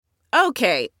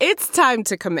Okay, it's time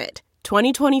to commit.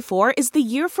 2024 is the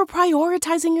year for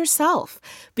prioritizing yourself.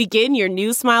 Begin your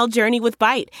new smile journey with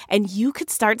Byte, and you could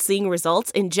start seeing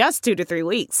results in just 2 to 3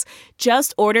 weeks.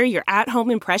 Just order your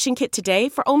at-home impression kit today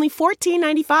for only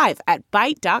 $14.95 at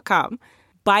Byte.com.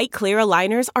 Byte Clear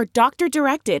aligners are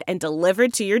doctor-directed and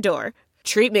delivered to your door.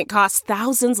 Treatment costs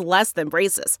thousands less than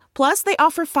braces. Plus, they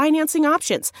offer financing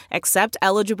options, accept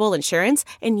eligible insurance,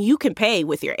 and you can pay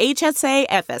with your HSA,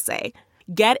 FSA.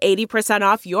 Get 80%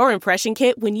 off your impression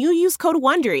kit when you use code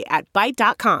WONDERY at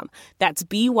Byte.com. That's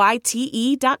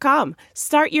BYTE.com.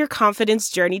 Start your confidence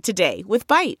journey today with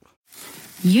Byte.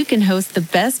 You can host the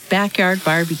best backyard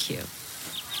barbecue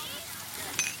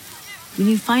when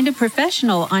you find a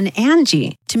professional on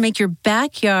Angie to make your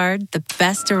backyard the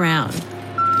best around.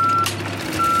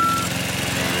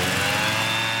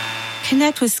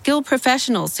 Connect with skilled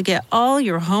professionals to get all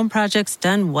your home projects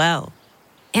done well.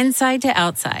 Inside to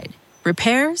outside,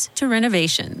 repairs to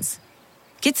renovations.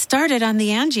 Get started on the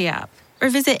Angie app or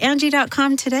visit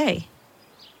Angie.com today.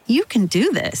 You can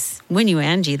do this when you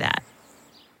Angie that.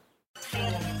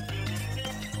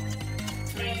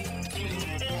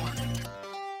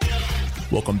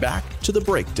 Welcome back to The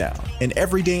Breakdown, an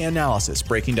everyday analysis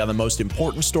breaking down the most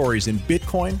important stories in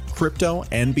Bitcoin, crypto,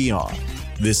 and beyond.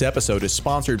 This episode is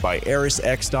sponsored by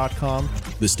ErisX.com,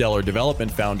 the Stellar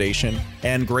Development Foundation,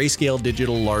 and Grayscale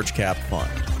Digital Large Cap Fund.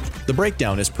 The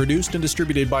Breakdown is produced and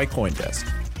distributed by CoinDesk.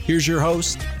 Here's your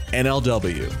host,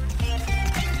 NLW.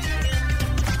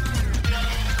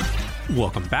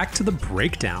 Welcome back to The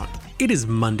Breakdown. It is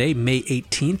Monday, May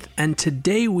 18th, and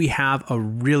today we have a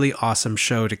really awesome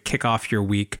show to kick off your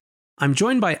week. I'm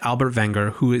joined by Albert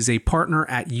Wenger, who is a partner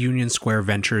at Union Square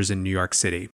Ventures in New York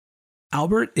City.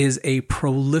 Albert is a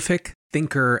prolific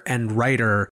thinker and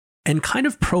writer and kind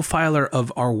of profiler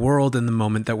of our world in the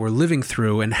moment that we're living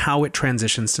through and how it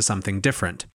transitions to something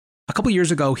different. A couple years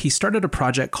ago, he started a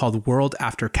project called World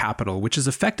After Capital, which is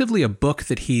effectively a book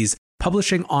that he's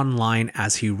publishing online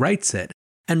as he writes it.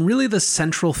 And really the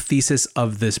central thesis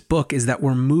of this book is that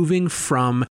we're moving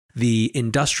from the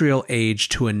industrial age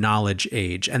to a knowledge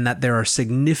age, and that there are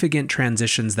significant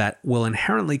transitions that will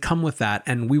inherently come with that,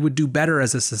 and we would do better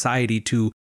as a society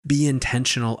to be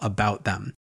intentional about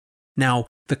them. Now,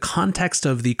 the context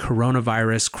of the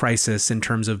coronavirus crisis in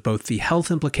terms of both the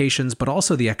health implications but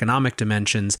also the economic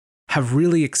dimensions have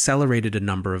really accelerated a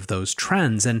number of those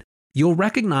trends. And you'll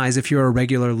recognize, if you're a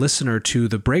regular listener to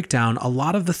The Breakdown, a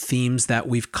lot of the themes that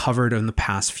we've covered in the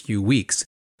past few weeks.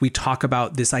 We talk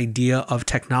about this idea of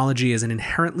technology as an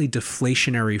inherently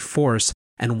deflationary force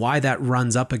and why that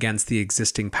runs up against the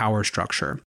existing power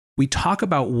structure. We talk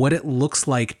about what it looks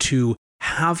like to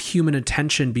have human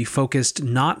attention be focused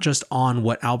not just on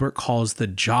what Albert calls the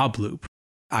job loop.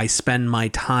 I spend my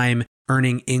time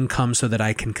earning income so that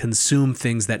I can consume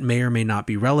things that may or may not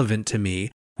be relevant to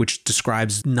me, which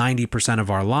describes 90%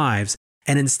 of our lives,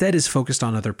 and instead is focused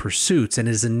on other pursuits and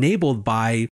is enabled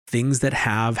by things that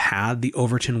have had the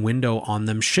Overton window on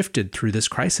them shifted through this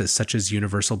crisis, such as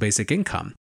universal basic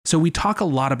income. So we talk a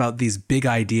lot about these big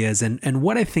ideas, and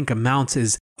what I think amounts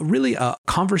is really a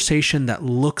conversation that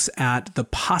looks at the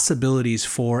possibilities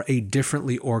for a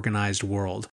differently organized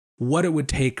world. What it would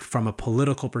take from a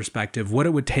political perspective, what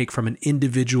it would take from an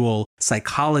individual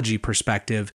psychology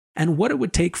perspective, and what it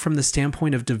would take from the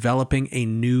standpoint of developing a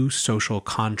new social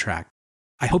contract.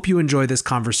 I hope you enjoy this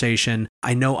conversation.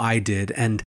 I know I did.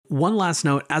 And one last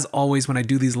note, as always, when I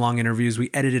do these long interviews,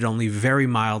 we edit it only very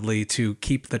mildly to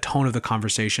keep the tone of the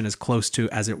conversation as close to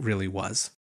as it really was.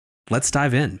 Let's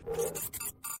dive in.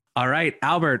 All right,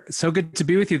 Albert, so good to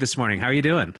be with you this morning. How are you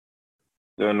doing?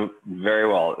 Doing very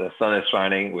well. The sun is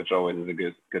shining, which always is a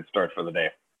good start for the day.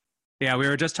 Yeah, we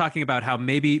were just talking about how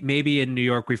maybe in New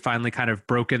York we finally kind of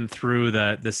broken through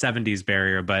the 70s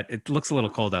barrier, but it looks a little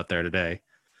cold out there today.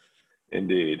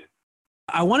 Indeed.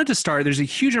 I wanted to start, there's a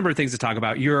huge number of things to talk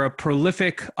about. You're a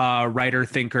prolific writer,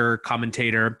 thinker,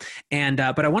 commentator, and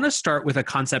but I want to start with a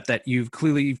concept that you've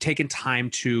taken time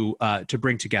to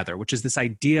bring together, which is this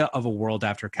idea of a world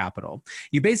after capital.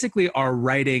 You basically are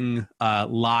writing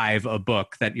live a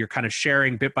book that you're kind of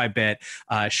sharing bit by bit,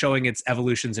 showing its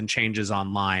evolutions and changes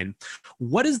online.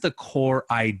 What is the core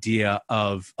idea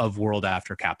of World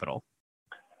After Capital?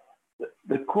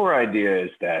 The core idea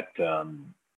is that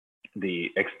the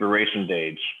expiration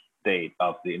date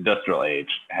of the industrial age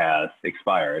has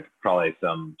expired probably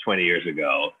some 20 years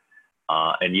ago.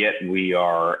 And yet we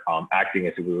are acting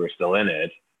as if we were still in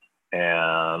it.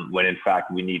 And when in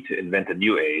fact we need to invent a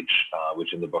new age,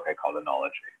 which in the book I call the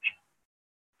knowledge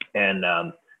age. And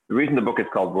the reason the book is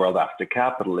called World After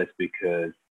Capital is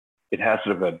because it has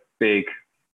sort of a big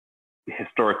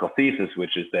historical thesis,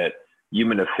 which is that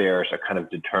human affairs are kind of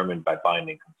determined by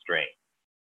binding constraints.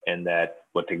 And that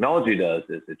what technology does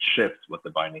is it shifts what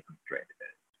the binding constraint is.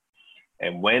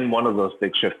 And when one of those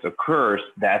big shifts occurs,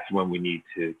 that's when we need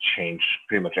to change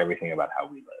pretty much everything about how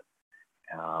we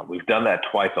live. We've done that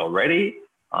twice already.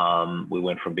 We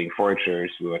went from being foragers,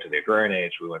 we went to the agrarian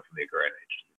age, we went from the agrarian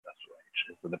age to the industrial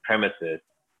age. So the premise is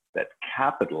that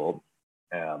capital,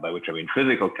 by which I mean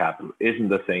physical capital, isn't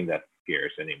the thing that's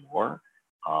scarce anymore.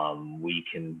 We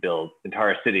can build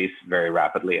entire cities very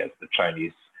rapidly, as the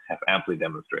Chinese have amply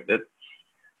demonstrated.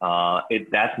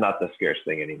 That's not the scarce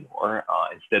thing anymore.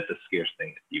 Instead, the scarce thing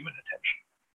is human attention.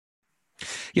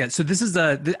 Yeah, so this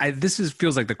is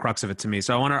feels like the crux of it to me.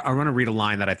 So I want to read a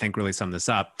line that I think really sums this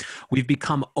up. We've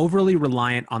become overly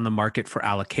reliant on the market for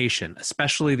allocation,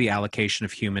 especially the allocation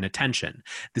of human attention.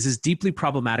 This is deeply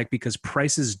problematic because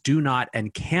prices do not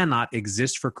and cannot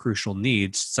exist for crucial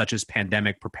needs such as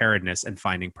pandemic preparedness and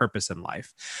finding purpose in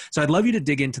life. So I'd love you to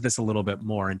dig into this a little bit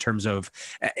more in terms of,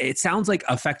 it sounds like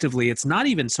effectively it's not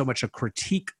even so much a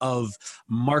critique of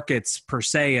markets per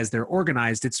se as they're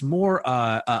organized. It's more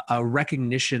a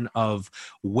recognition of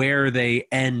where they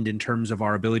end in terms of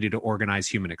our ability to organize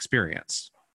human experience.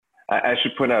 I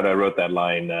should point out I wrote that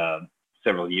line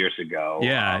several years ago.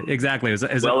 Yeah, exactly. As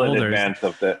well in advance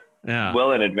of the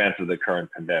current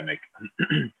pandemic.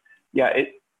 Yeah,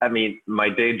 my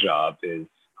day job is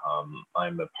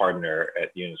I'm a partner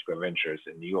at USV Ventures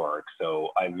in New York, so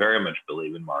I very much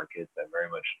believe in markets. I very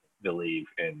much believe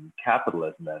in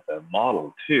capitalism as a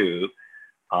model too,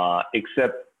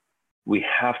 except we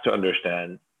have to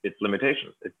understand its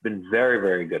limitations. It's been very,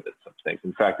 very good at some things.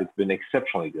 In fact, it's been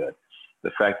exceptionally good.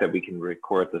 The fact that we can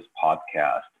record this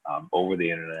podcast over the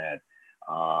internet.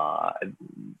 I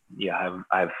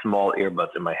have small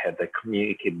earbuds in my head that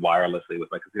communicate wirelessly with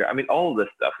my computer. I mean, all of this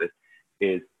stuff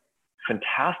is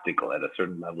fantastical at a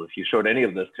certain level. If you showed any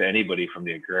of this to anybody from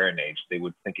the agrarian age, they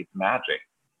would think it's magic.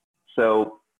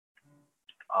 So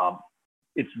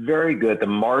it's very good. The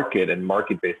market and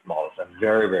market-based models are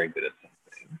very, very good at some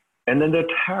things. And then they're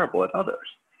terrible at others.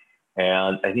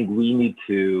 And I think we need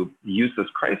to use this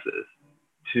crisis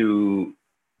to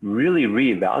really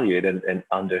reevaluate and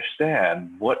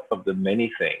understand what of the many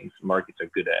things markets are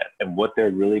good at and what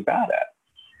they're really bad at.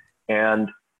 And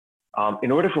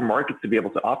in order for markets to be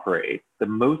able to operate, the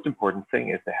most important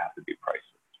thing is they have to be prices.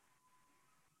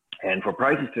 And for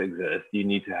prices to exist, you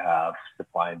need to have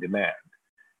supply and demand.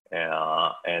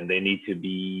 And they need to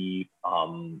be,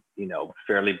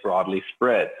 fairly broadly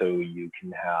spread so you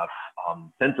can have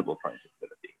sensible prices that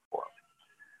are being formed.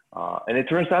 And it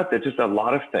turns out there's just a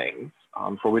lot of things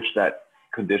for which that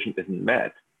condition isn't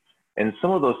met. And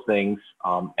some of those things,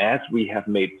 as we have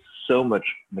made so much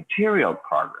material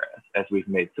progress, as we've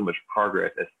made so much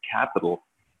progress as capital,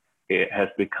 it has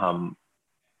become,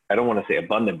 I don't want to say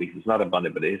abundant because it's not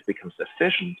abundant, but it has become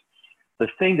sufficient. The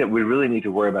thing that we really need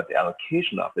to worry about the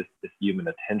allocation of is human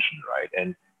attention, right?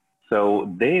 And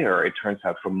so there, it turns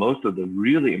out for most of the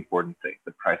really important things,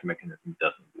 the price mechanism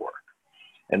doesn't work.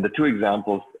 And the two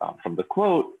examples from the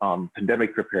quote,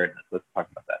 pandemic preparedness, let's talk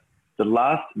about that. The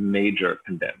last major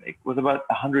pandemic was about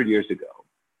 100 years ago.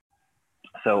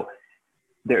 So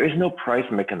there is no price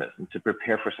mechanism to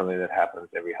prepare for something that happens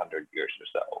every 100 years or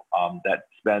so. That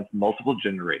spans multiple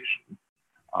generations.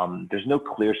 There's no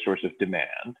clear source of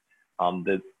demand.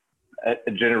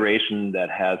 A generation that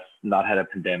has not had a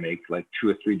pandemic, like 2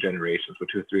 or 3 generations,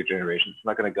 it's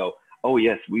not going to go, oh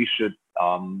yes, we should,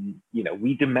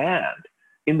 we demand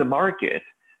in the market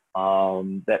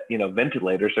that,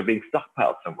 ventilators are being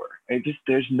stockpiled somewhere.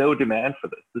 There's no demand for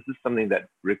this. This is something that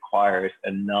requires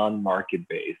a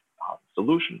non-market-based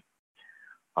solution.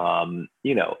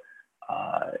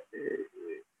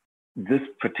 This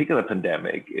particular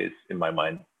pandemic is, in my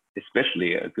mind,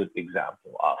 especially a good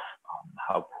example of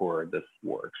how poor this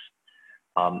works.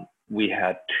 We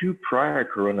had 2 prior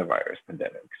coronavirus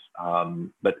pandemics,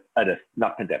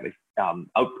 not pandemics,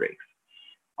 outbreaks.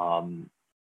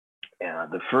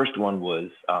 And the first one was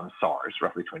SARS,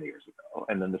 roughly 20 years ago.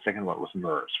 And then the second one was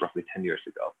MERS, roughly 10 years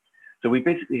ago. So we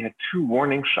basically had 2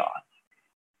 warning shots.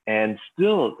 And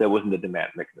still, there wasn't a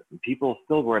demand mechanism. People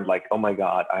still weren't like, oh my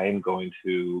God, I am going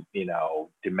to,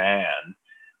 demand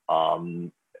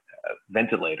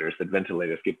ventilators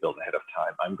get built ahead of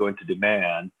time. I'm going to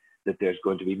demand that there's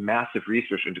going to be massive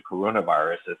research into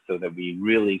coronaviruses so that we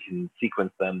really can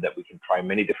sequence them, that we can try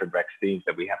many different vaccines,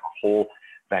 that we have a whole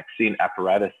vaccine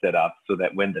apparatus set up so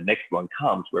that when the next one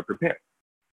comes, we're prepared.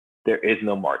 There is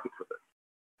no market for this.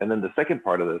 And then the second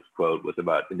part of this quote was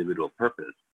about individual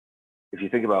purpose. If you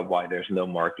think about why there's no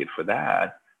market for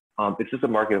that, it's just a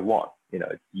market of want.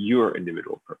 It's your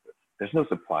individual purpose. There's no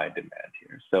supply and demand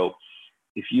here. So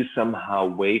if you somehow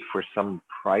wait for some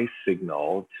price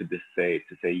signal to say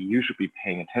you should be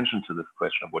paying attention to this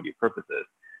question of what your purpose is,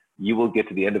 you will get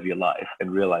to the end of your life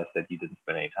and realize that you didn't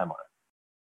spend any time on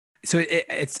it. So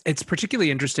it's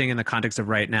particularly interesting in the context of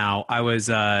right now. I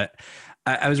was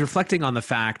reflecting on the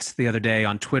fact the other day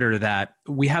on Twitter that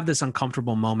we have this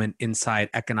uncomfortable moment inside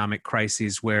economic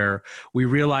crises where we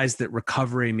realize that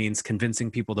recovery means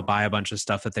convincing people to buy a bunch of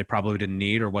stuff that they probably didn't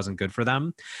need or wasn't good for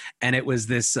them. And it was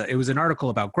an article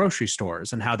about grocery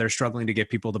stores and how they're struggling to get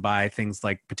people to buy things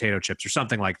like potato chips or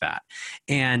something like that.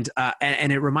 And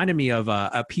it reminded me of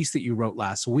a piece that you wrote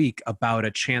last week about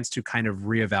a chance to kind of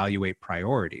reevaluate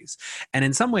priorities. And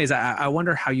in some ways, I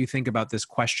wonder how you think about this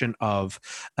question of,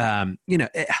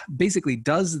 basically,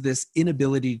 does this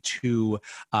inability to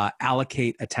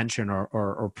allocate attention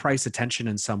or price attention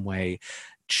in some way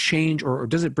change, or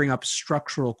does it bring up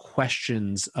structural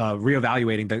questions,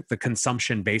 reevaluating the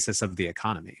consumption basis of the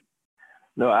economy?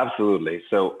 No, absolutely.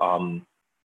 So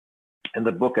in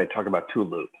the book, I talk about two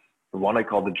loops. The one I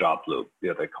call the job loop, the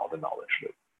other I call the knowledge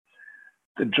loop.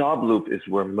 The job loop is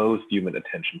where most human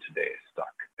attention today is stuck.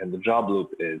 And the job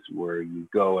loop is where you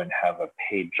go and have a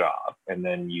paid job, and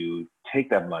then you take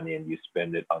that money and you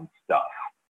spend it on stuff,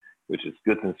 which is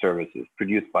goods and services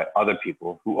produced by other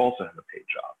people who also have a paid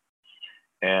job.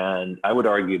 And I would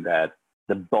argue that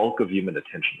the bulk of human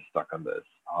attention is stuck on this.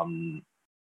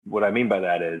 What I mean by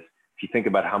that is, if you think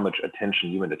about how much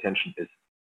human attention is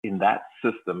in that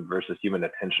system versus human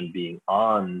attention being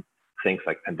on things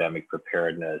like pandemic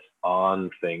preparedness,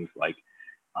 on things like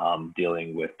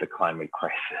dealing with the climate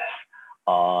crisis,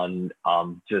 on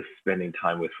just spending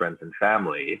time with friends and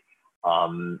family.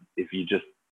 If you just,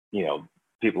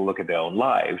 people look at their own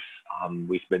lives,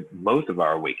 we spend most of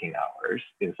our waking hours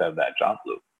inside of that job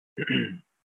loop.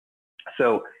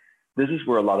 So this is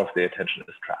where a lot of the attention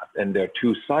is trapped. And there are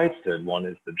two sides to it. One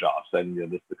is the job side, and the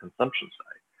other is the consumption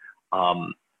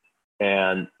side.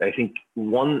 And I think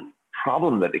one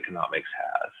problem that economics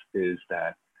has is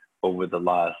that over the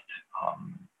last,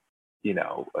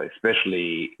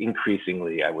 especially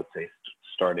increasingly, I would say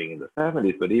starting in the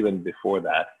 70s, but even before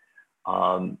that,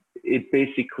 it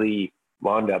basically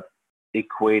wound up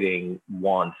equating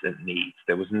wants and needs.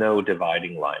 There was no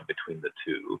dividing line between the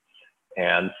two.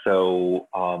 And so,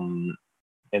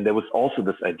 and there was also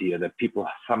this idea that people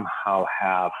somehow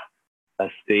have a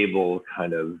stable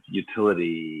kind of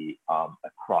utility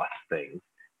across things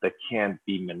that can't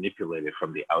be manipulated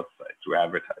from the outside through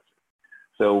advertising.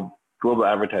 So global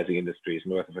advertising industry is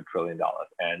north of $1 trillion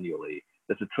annually.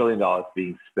 There's $1 trillion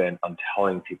being spent on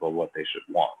telling people what they should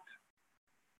want.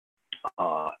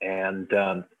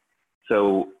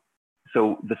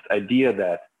 So this idea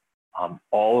that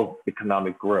all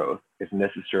economic growth is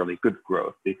necessarily good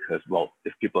growth because, well,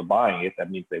 if people are buying it,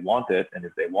 that means they want it. And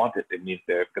if they want it, it means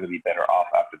they're going to be better off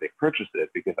after they purchase it,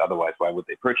 because otherwise, why would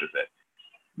they purchase it?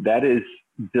 That is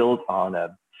built on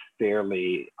a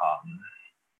fairly,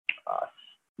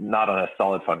 not on a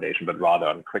solid foundation, but rather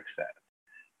on quicksand.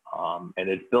 And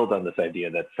it's built on this idea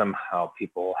that somehow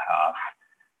people have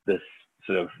this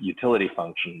sort of utility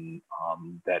function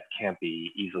that can't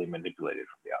be easily manipulated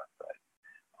from the outside.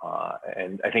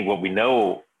 And I think what we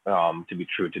know to be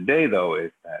true today, though,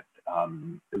 is that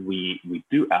we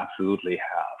do absolutely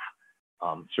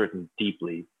have certain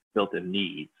deeply built-in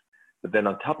needs. But then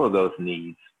on top of those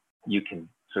needs, you can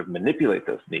sort of manipulate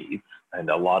those needs. And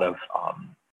a lot of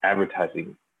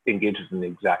advertising engages in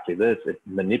exactly this. It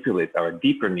manipulates our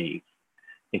deeper needs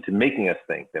into making us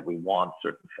think that we want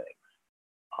certain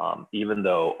things, even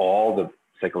though all the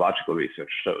psychological research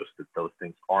shows that those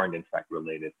things aren't in fact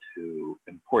related to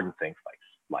important things like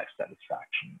life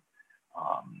satisfaction.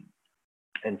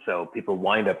 And so people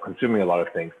wind up consuming a lot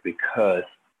of things because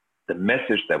the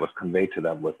message that was conveyed to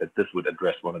them was that this would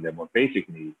address one of their more basic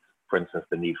needs, for instance,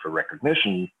 the need for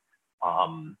recognition,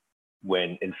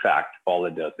 when in fact, all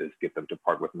it does is get them to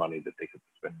part with money that they could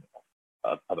spend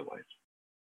otherwise.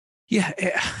 Yeah,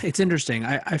 it's interesting.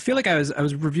 I feel like I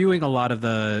was reviewing a lot of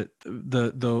the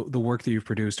work that you've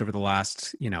produced over the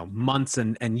last months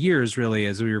and years, really,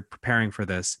 as we were preparing for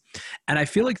this, and I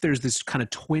feel like there's this kind of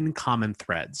twin common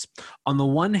threads. On the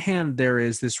one hand, there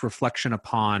is this reflection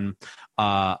upon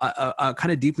a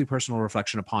kind of deeply personal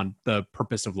reflection upon the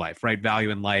purpose of life, right? Value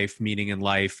in life, meaning in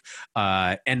life,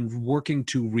 and working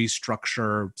to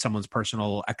restructure someone's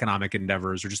personal economic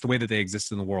endeavors or just the way that they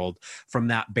exist in the world from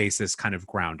that basis, kind of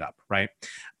ground up. Right.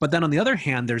 But then on the other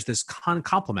hand, there's this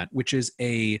complement, which is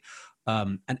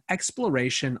an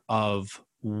exploration of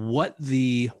what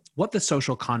the what the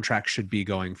social contract should be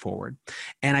going forward.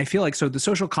 And I feel like, so the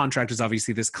social contract is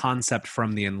obviously this concept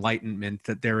from the Enlightenment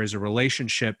that there is a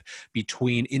relationship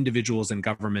between individuals and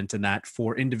government, and that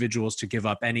for individuals to give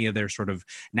up any of their sort of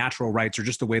natural rights or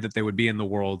just the way that they would be in the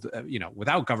world,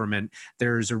 without government,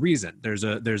 there's a reason. There's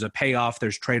a payoff,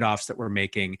 there's trade-offs that we're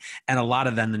making. And a lot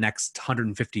of then the next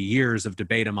 150 years of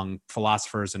debate among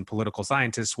philosophers and political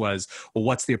scientists was, well,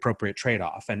 what's the appropriate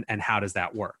trade-off and how does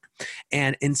that work?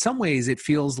 And in some ways, it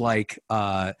feels like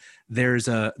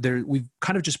we've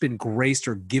kind of just been graced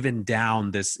or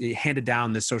handed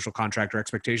down this social contract or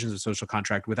expectations of social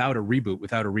contract without a reboot,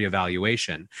 without a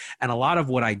reevaluation. And a lot of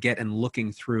what I get in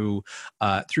looking through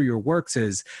your works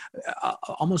is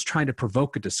almost trying to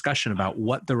provoke a discussion about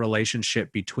what the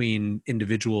relationship between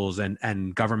individuals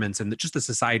and governments and just the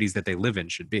societies that they live in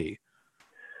should be.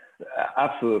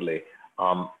 Absolutely.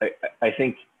 I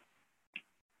think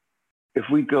if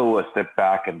we go a step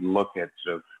back and look at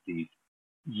sort of these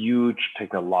huge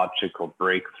technological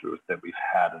breakthroughs that we've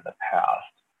had in the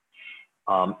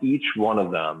past, each one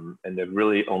of them, and there've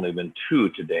really only been two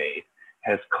today,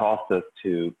 has caused us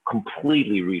to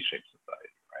completely reshape society,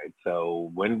 right? So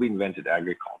when we invented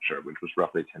agriculture, which was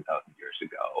roughly 10,000 years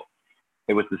ago,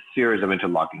 it was a series of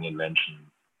interlocking inventions.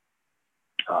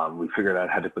 We figured out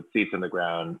how to put seeds in the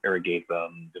ground, irrigate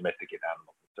them, domesticate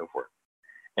animals, and so forth.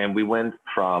 And we went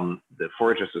from the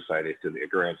forager societies to the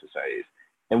agrarian societies.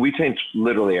 And we changed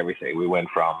literally everything. We went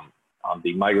from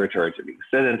being migratory to being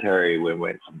sedentary. We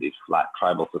went from these flat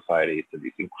tribal societies to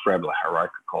these incredible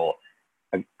hierarchical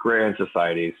agrarian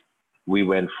societies. We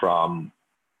went from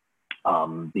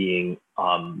being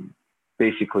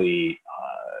basically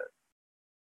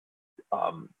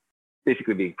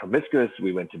being promiscuous.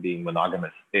 We went to being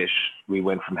monogamous-ish. We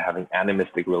went from having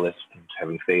animistic religion to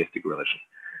having theistic religion.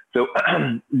 So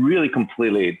really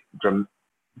completely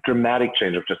dramatic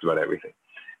change of just about everything.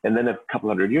 And then a couple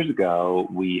hundred years ago,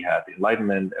 we had the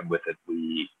Enlightenment, and with it,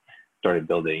 we started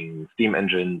building steam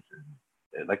engines and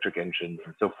electric engines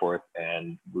and so forth.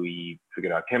 And we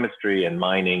figured out chemistry and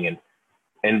mining,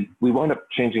 and we wound up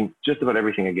changing just about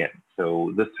everything again.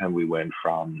 So this time we went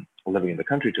from living in the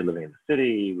country to living in the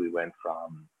city. We went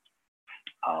from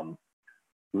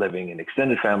living in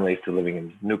extended families to living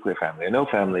in nuclear family and no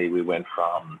family. We went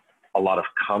from a lot of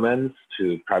commons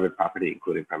to private property,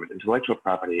 including private intellectual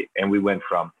property. And we went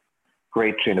from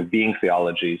great chain of being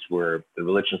theologies where the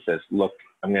religion says, look,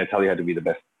 I'm going to tell you how to be the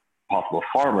best possible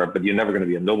farmer, but you're never going to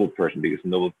be a noble person because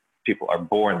noble people are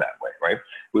born that way, right?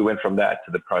 We went from that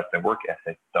to the Protestant work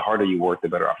ethic. The harder you work, the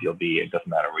better off you'll be. It doesn't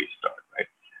matter where you start, right?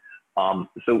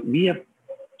 So we have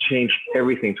changed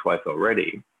everything twice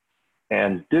already.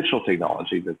 And digital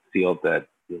technology, the field that,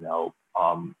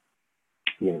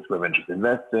 women just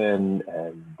invest in,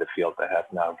 and the field that has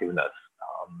now given us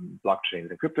blockchains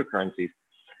and cryptocurrencies,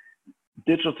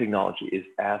 digital technology is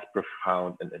as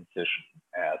profound an incision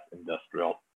as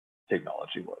industrial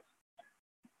technology was.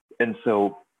 And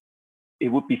so it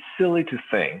would be silly to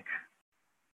think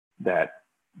that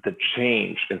the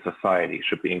change in society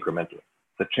should be incremental.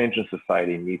 The change in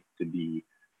society needs to be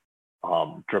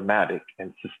dramatic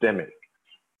and systemic.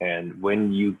 And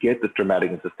when you get this dramatic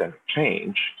and systemic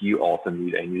change, you also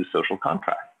need a new social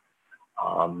contract.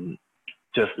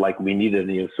 Just like we needed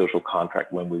a new social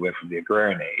contract when we went from the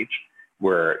agrarian age,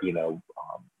 where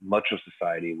much of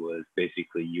society was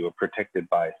basically you were protected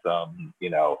by some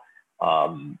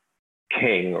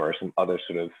king or some other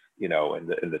sort of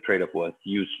and the trade-off was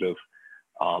you sort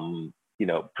of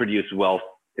produce wealth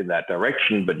in that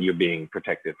direction, but you're being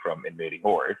protected from invading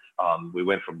hordes. We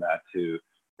went from that to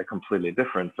a completely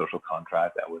different social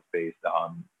contract that was based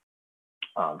on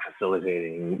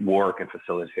facilitating work and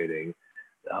facilitating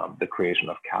the creation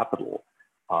of capital.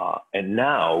 And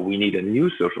now we need a new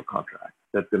social contract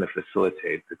that's going to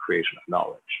facilitate the creation of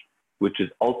knowledge, which is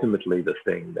ultimately the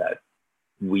thing that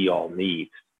we all need,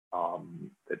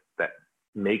 that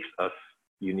makes us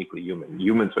uniquely human.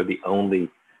 Humans are the only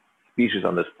species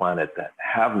on this planet that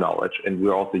have knowledge, and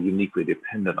we're also uniquely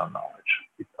dependent on knowledge.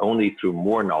 It's only through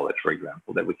more knowledge, for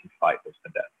example, that we can fight this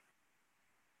to death.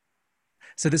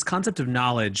 So this concept of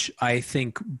knowledge, I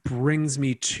think, brings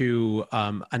me to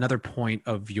another point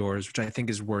of yours, which I think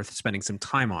is worth spending some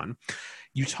time on.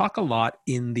 You talk a lot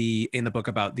in the book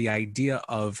about the idea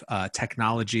of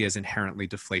technology as inherently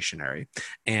deflationary,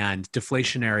 and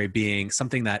deflationary being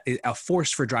something that is a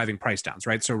force for driving price downs,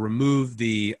 right? So remove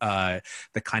the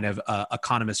kind of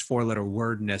economist four-letter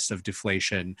wordness of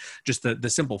deflation. Just the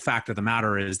simple fact of the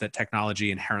matter is that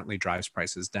technology inherently drives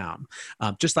prices down.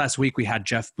 Just last week, we had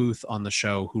Jeff Booth on the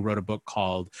show, who wrote a book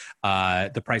called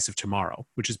The Price of Tomorrow,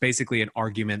 which is basically an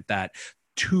argument that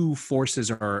two forces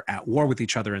are at war with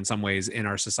each other in some ways in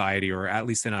our society, or at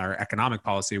least in our economic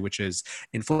policy, which is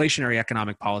inflationary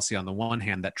economic policy on the one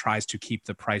hand that tries to keep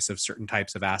the price of certain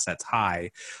types of assets high,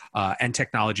 and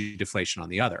technology deflation on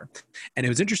the other. And it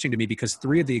was interesting to me because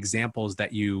three of the examples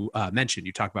that you mentioned,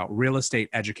 you talk about real estate,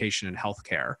 education, and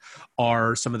healthcare,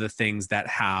 are some of the things that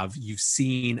you've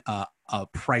seen a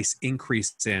price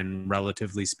increase in,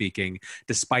 relatively speaking,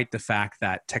 despite the fact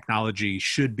that technology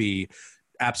should be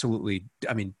absolutely,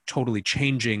 totally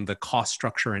changing the cost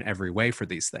structure in every way for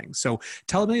these things. So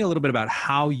tell me a little bit about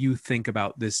how you think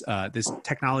about this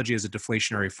technology as a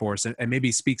deflationary force, and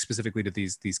maybe speak specifically to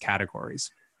these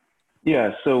categories.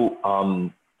 Yeah,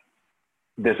 so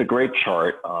there's a great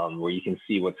chart where you can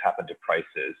see what's happened to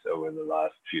prices over the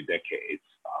last few decades.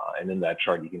 And in that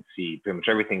chart, you can see pretty much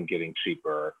everything getting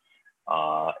cheaper,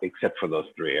 except for those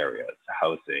three areas: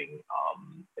 housing,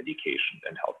 education,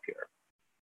 and healthcare.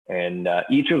 And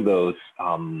each of those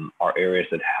are areas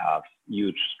that have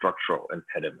huge structural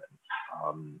impediments.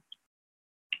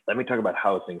 Let me talk about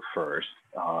housing first.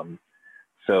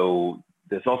 So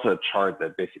there's also a chart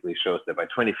that basically shows that by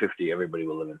 2050, everybody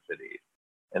will live in cities.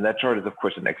 And that chart is, of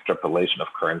course, an extrapolation of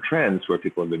current trends where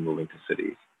people have been moving to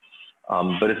cities.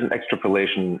 But it's an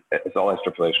extrapolation, it's all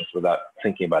extrapolations without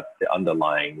thinking about the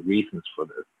underlying reasons for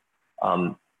this.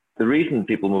 The reason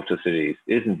people move to cities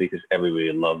isn't because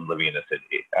everybody loves living in a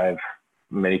city. I have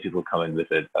many people come and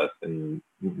visit us in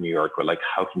New York. We're like,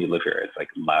 how can you live here? It's like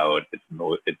loud. It's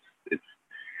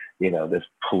there's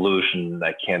pollution.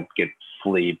 I can't get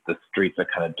sleep. The streets are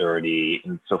kind of dirty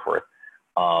and so forth.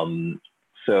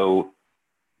 So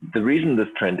the reason this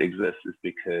trend exists is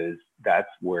because that's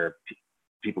where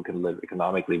people can live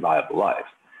economically viable lives.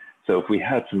 So if we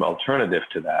had some alternative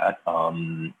to that,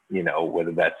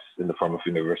 whether that's in the form of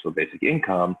universal basic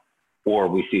income, or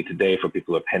we see today for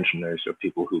people who are pensioners or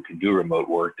people who can do remote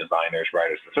work, designers,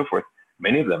 writers, and so forth,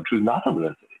 many of them choose not to live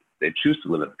in cities. They choose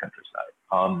to live in the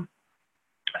countryside.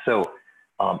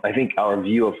 I think our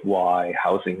view of why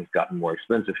housing has gotten more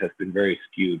expensive has been very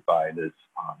skewed by this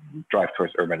drive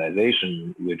towards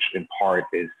urbanization, which in part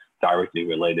is directly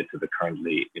related to the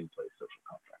currently in place social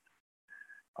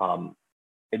contract.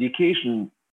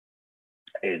 Education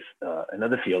is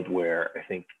another field where I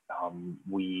think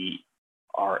we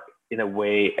are in a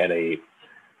way at a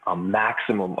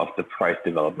maximum of the price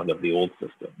development of the old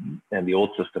system. And the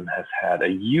old system has had a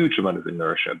huge amount of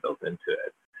inertia built into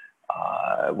it.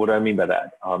 What do I mean by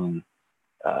that?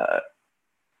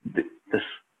 This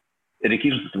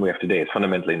education system we have today is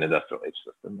fundamentally an industrial age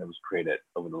system that was created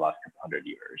over the last couple hundred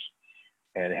years.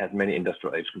 And it has many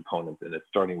industrial age components in it,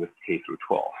 starting with K through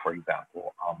 12, for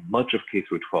example. Much of K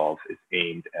through 12 is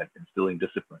aimed at instilling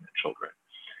discipline in children,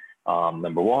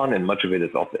 number one, and much of it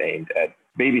is also aimed at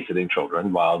babysitting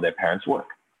children while their parents work.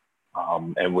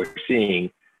 And we're seeing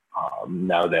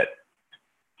now that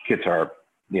kids are,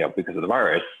 because of the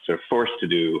virus, sort of forced to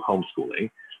do homeschooling.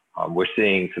 We're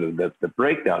seeing sort of the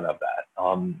breakdown of that.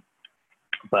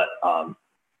 But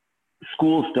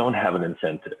schools don't have an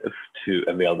incentive to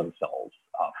avail themselves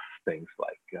of things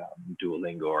like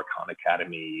Duolingo or Khan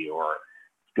Academy or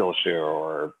Skillshare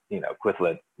or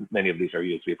Quizlet. Many of these are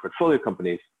USV portfolio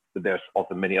companies, but there's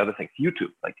also many other things.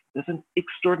 YouTube, like there's an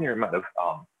extraordinary amount of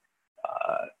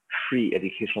free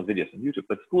educational videos on YouTube,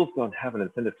 but schools don't have an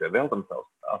incentive to avail themselves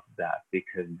of that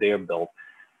because they're built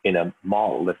in a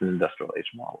model that's an industrial age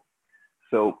model.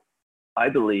 So I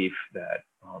believe that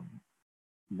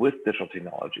with digital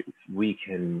technologies, we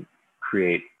can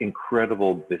create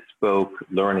incredible bespoke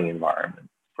learning environments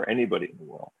for anybody in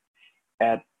the world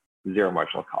at zero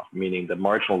marginal cost, meaning the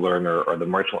marginal learner or the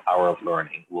marginal hour of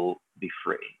learning will be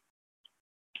free.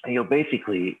 And you'll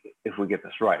basically, if we get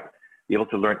this right, be able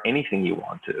to learn anything you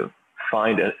want to,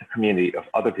 find a community of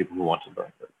other people who want to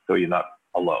learn this, so you're not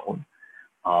alone,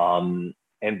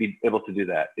 and be able to do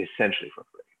that essentially for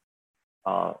free.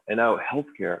 And now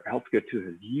healthcare too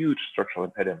has huge structural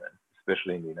impediments,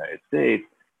 especially in the United States,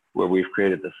 where we've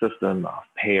created the system of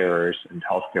payers and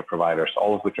healthcare providers,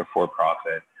 all of which are for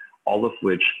profit, all of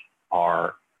which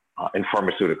are and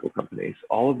pharmaceutical companies,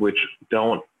 all of which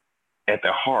don't, at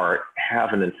their heart,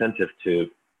 have an incentive to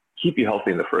keep you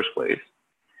healthy in the first place.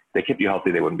 If they keep you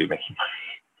healthy, they wouldn't be making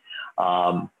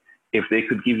money. If they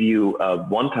could give you a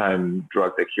one-time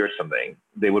drug that cures something,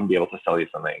 they wouldn't be able to sell you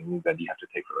something that you have to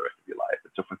take for the rest of your life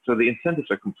and so forth. So the incentives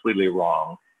are completely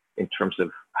wrong in terms of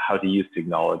how to use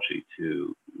technology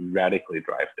to radically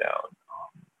drive down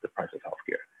the price of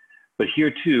healthcare. But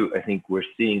here too, I think we're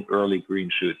seeing early green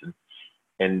shoots,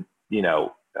 and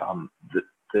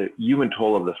the human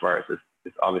toll of this virus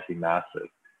is obviously massive,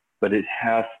 but it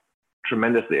has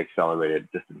tremendously accelerated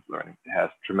distance learning. It has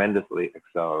tremendously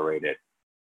accelerated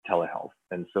telehealth.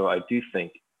 And so I do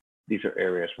think these are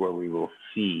areas where we will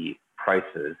see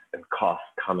prices and costs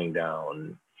coming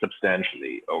down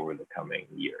substantially over the coming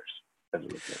years as a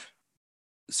result.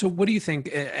 So what do you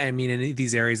think, I mean, in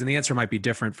these areas, and the answer might be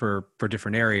different for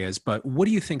different areas, but what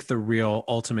do you think the real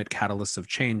ultimate catalysts of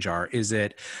change are? Is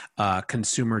it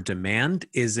consumer demand?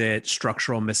 Is it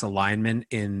structural misalignment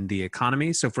in the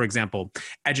economy? So for example,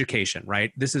 education,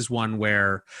 right? This is one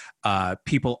where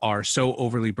people are so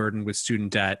overly burdened with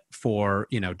student debt for,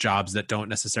 jobs that don't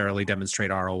necessarily demonstrate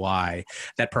ROI,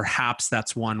 that perhaps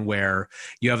that's one where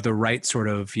you have the right sort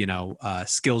of,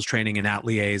 skills training and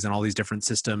ateliers and all these different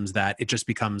systems that it just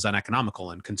becomes uneconomical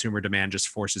and consumer demand just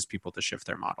forces people to shift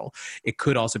their model. It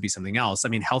could also be something else. I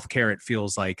mean, healthcare, it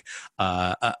feels like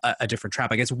a different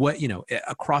trap. I guess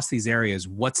across these areas,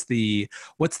 what's the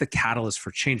catalyst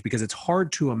for change? Because it's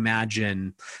hard to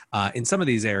imagine in some of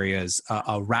these areas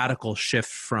a radical shift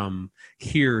from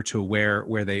here to where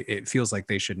it feels like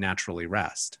they should naturally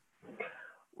rest.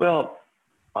 Well,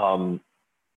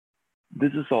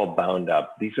 this is all bound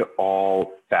up. These are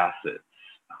all facets.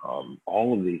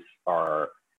 All of these are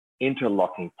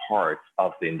interlocking parts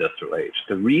of the industrial age.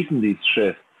 The reason these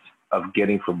shifts of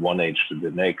getting from one age to the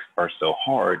next are so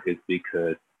hard is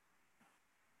because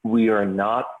we are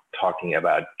not talking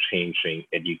about changing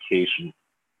education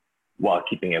while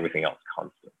keeping everything else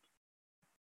constant.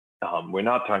 We're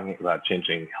not talking about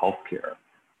changing healthcare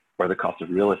or the cost of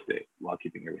real estate while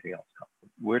keeping everything else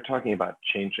constant. We're talking about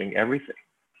changing everything.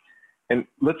 And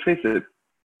let's face it,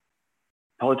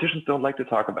 politicians don't like to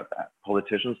talk about that.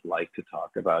 Politicians like to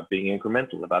talk about being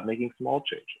incremental, about making small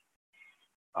changes.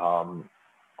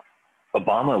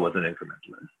 Obama was an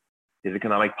incrementalist. His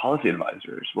economic policy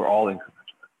advisors were all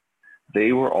incrementalists.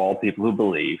 They were all people who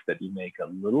believed that you make a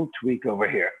little tweak over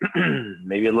here,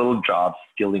 maybe a little job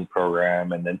skilling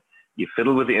program, and then you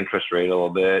fiddle with the interest rate a little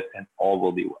bit, and all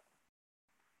will be well.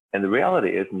 And the reality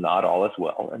is not all is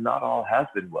well, and not all has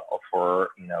been well for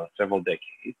several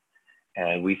decades.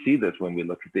 And we see this when we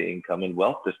look at the income and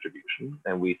wealth distribution,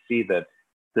 and we see that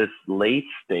this late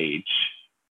stage,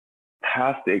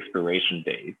 past the expiration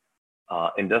date,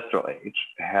 industrial age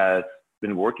has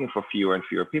been working for fewer and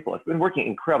fewer people. It's been working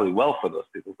incredibly well for those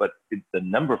people, but the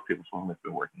number of people for whom it's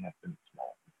been working has been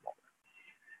smaller and smaller.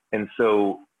 And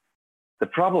so the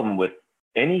problem with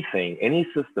any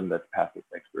system that's past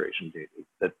its expiration date is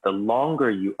that the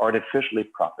longer you artificially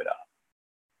prop it up,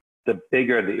 the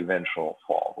bigger the eventual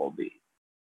fall will be.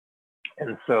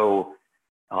 And so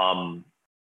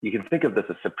you can think of this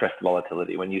as suppressed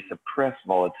volatility. When you suppress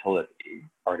volatility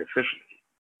artificially,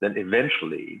 then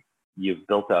eventually you've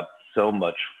built up so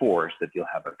much force that you'll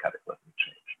have a cataclysmic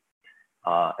change.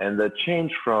 And the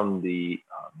change from the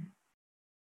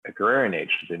agrarian age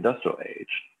to the industrial age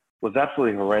was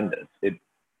absolutely horrendous. It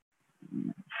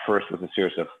first was a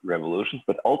series of revolutions,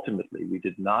 but ultimately we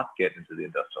did not get into the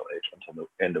industrial age until the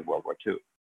end of World War II.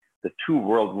 The two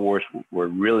world wars were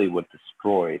really what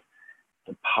destroyed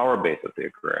the power base of the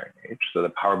agrarian age. So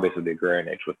the power base of the agrarian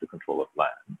age was the control of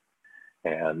land.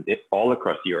 And all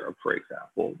across Europe, for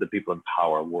example, the people in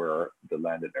power were the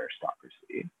landed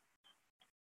aristocracy.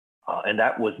 And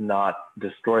that was not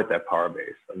destroyed, that power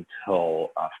base,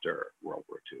 until after World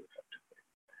War II, effectively.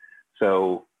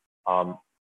 So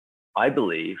I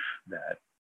believe that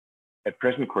at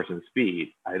present course and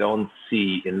speed, I don't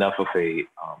see enough of a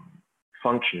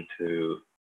function to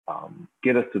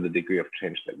get us to the degree of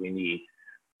change that we need,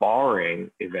 barring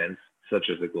events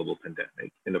such as a global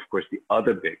pandemic. And of course, the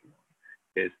other big one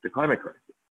is the climate crisis,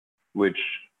 which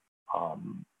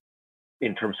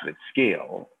in terms of its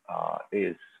scale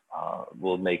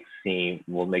will make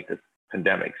this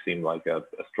pandemic seem like a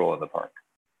stroll in the park.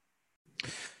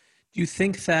 Do you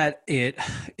think that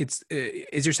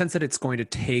is your sense that it's going to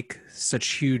take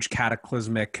such huge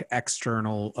cataclysmic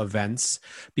external events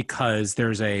because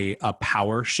there's a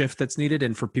power shift that's needed,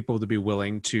 and for people to be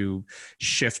willing to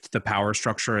shift the power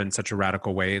structure in such a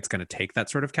radical way, it's going to take that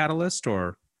sort of catalyst?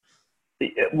 Or?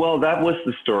 Well, that was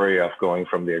the story of going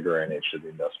from the agrarian age to the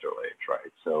industrial age,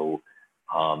 right? So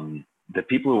the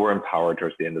people who were in power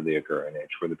towards the end of the agrarian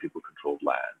age were the people who controlled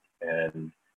land.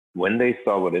 And when they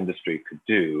saw what industry could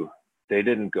do, they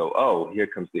didn't go, oh, here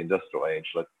comes the industrial age,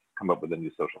 let's come up with a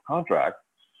new social contract.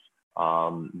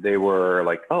 They were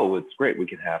like, oh, it's great, we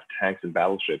can have tanks and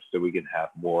battleships so we can have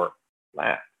more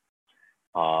land.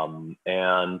 I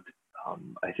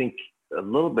think a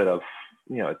little bit of,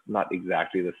 it's not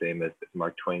exactly the same as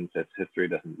Mark Twain says, history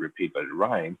doesn't repeat, but it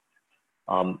rhymes.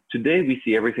 Today, we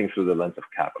see everything through the lens of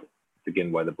capital. It's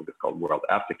again why the book is called World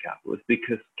After Capital. It's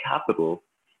because capital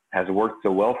has worked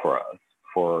so well for us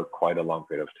for quite a long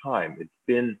period of time. It's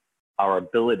been our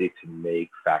ability to make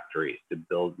factories, to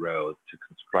build roads, to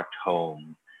construct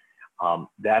homes,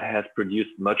 that has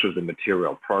produced much of the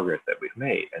material progress that we've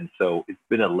made. And so it's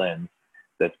been a lens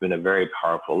that's been a very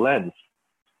powerful lens,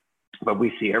 but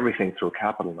we see everything through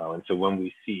capital now. And so when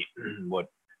we see what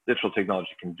digital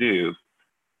technology can do,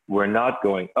 we're not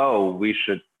going, oh, we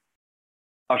should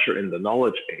usher in the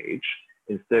knowledge age.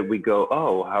 Instead, we go,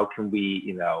 oh, how can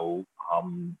we,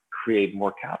 create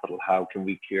more capital? How can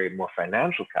we create more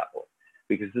financial capital?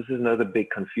 Because this is another big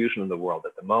confusion in the world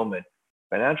at the moment.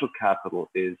 Financial capital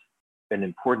is an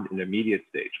important intermediate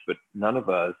stage, but none of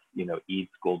us,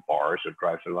 eats gold bars or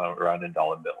drives around in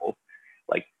dollar bills.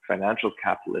 Like, financial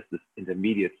capital is this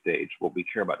intermediate stage. What we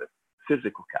care about is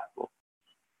physical capital.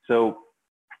 So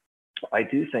I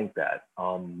do think that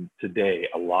today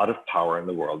a lot of power in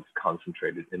the world is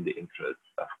concentrated in the interests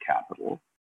of capital,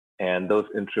 and those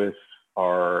interests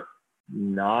are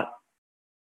not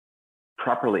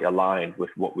properly aligned with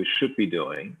what we should be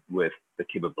doing with the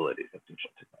capabilities of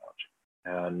digital technology.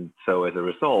 And so as a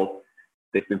result,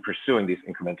 they've been pursuing these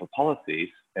incremental policies,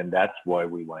 and that's why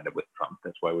we wind up with Trump.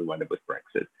 That's why we wind up with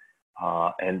Brexit.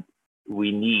 And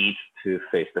we need to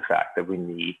face the fact that we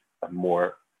need a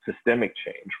more systemic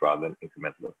change rather than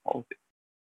incremental policy.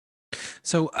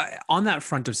 So on that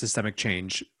front of systemic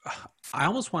change, I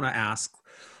almost want to ask,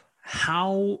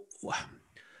 how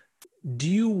do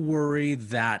you worry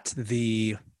that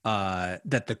the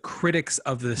critics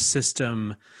of the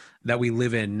system that we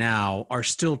live in now are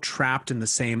still trapped in the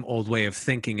same old way of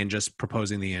thinking and just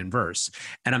proposing the inverse?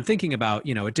 And I'm thinking about,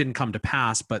 it didn't come to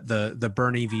pass, but the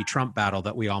Bernie v. Trump battle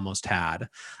that we almost had,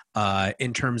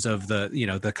 in terms of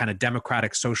the kind of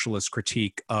democratic socialist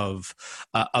critique of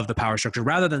the power structure,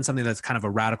 rather than something that's kind of a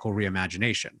radical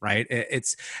reimagination, right?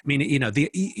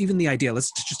 Even the idea,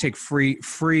 let's just take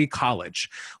free college.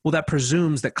 Well, that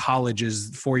presumes that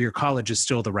four-year college is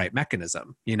still the right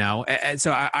mechanism, And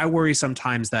so I worry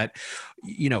sometimes that,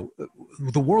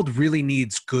 the world really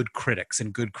needs good critics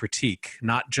and good critique,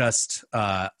 not just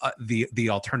the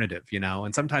alternative,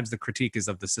 And sometimes the critique is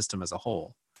of the system as a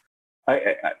whole.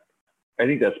 I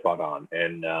think that's spot on.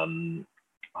 And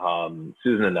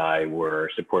Susan and I were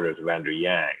supporters of Andrew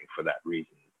Yang for that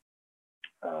reason.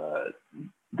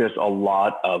 There's a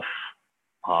lot of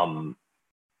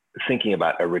thinking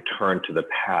about a return to the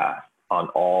past on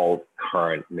all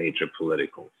current major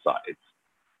political sides.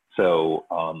 So,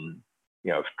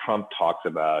 if Trump talks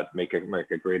about make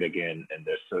America great again, and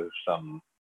there's sort of some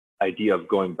idea of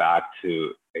going back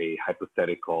to a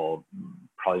hypothetical,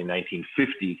 probably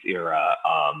 1950s era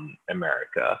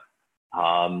America.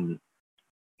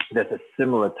 There's a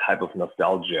similar type of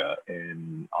nostalgia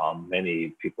in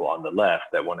many people on the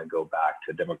left that want to go back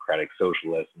to democratic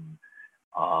socialism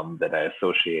that I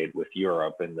associate with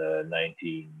Europe in the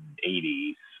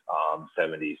 1980s,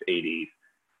 70s,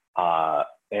 80s.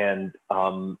 And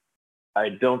I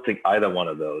don't think either one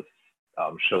of those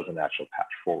shows a natural path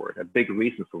forward. A big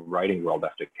reason for writing World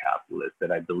After Capital is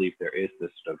that I believe there is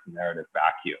this sort of narrative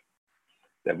vacuum,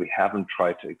 that we haven't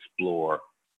tried to explore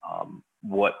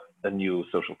what a new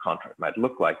social contract might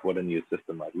look like, what a new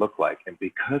system might look like. And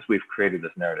because we've created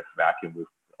this narrative vacuum, we've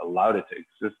allowed it to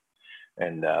exist.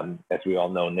 And as we all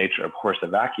know, nature abhors a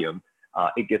vacuum.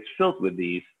 It gets filled with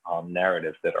these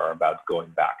narratives that are about going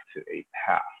back to a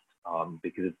past,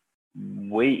 because it's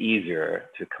way easier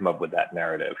to come up with that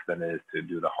narrative than it is to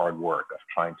do the hard work of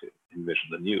trying to envision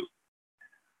the new.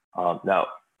 Now,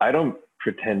 I don't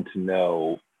pretend to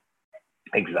know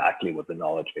exactly what the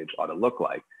knowledge age ought to look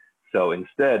like. So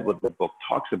instead, what the book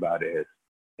talks about is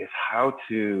how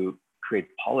to create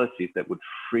policies that would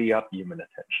free up human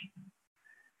attention,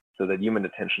 so that human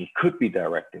attention could be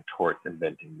directed towards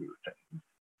inventing new things.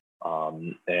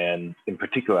 And in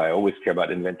particular, I always care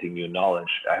about inventing new knowledge.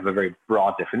 I have a very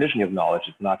broad definition of knowledge.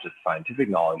 It's not just scientific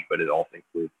knowledge, but it also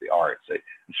includes the arts. I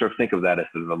sort of think of that as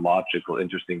sort of a logical,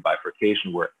 interesting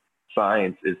bifurcation where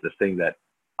science is the thing that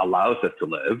allows us to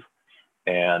live,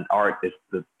 and art is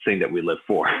the thing that we live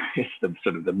for. It's the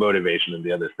sort of the motivation, and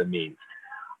the other is the means.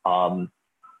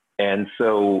 And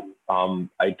so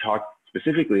I talked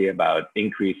specifically about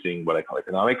increasing what I call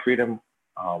economic freedom,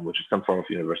 which is some form of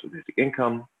universal basic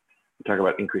income. We talk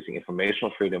about increasing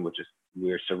informational freedom, which is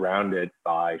we're surrounded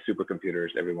by supercomputers.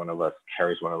 Every one of us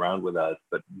carries one around with us,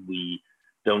 but we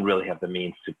don't really have the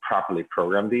means to properly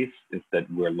program these. Instead,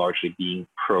 we're largely being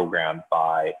programmed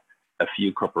by a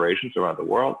few corporations around the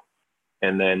world.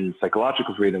 And then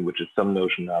psychological freedom, which is some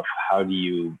notion of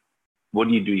what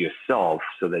do you do yourself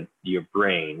so that your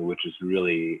brain, which is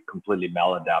really completely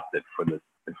maladapted for this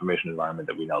information environment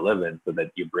that we now live in, so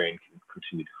that your brain can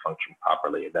continue to function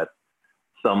properly. That's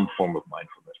some form of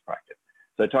mindfulness practice.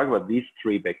 So I talk about these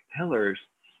three big pillars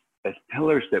as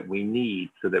pillars that we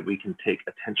need so that we can take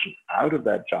attention out of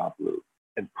that job loop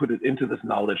and put it into this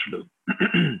knowledge loop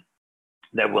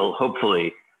that will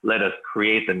hopefully let us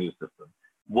create the new system.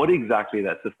 What exactly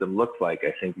that system looks like,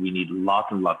 I think we need lots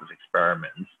and lots of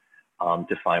experiments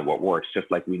to find what works, just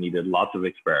like we needed lots of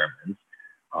experiments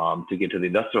to get to the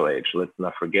industrial age. Let's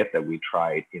not forget that we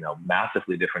tried,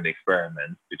 massively different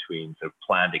experiments between sort of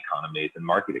planned economies and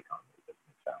market economies.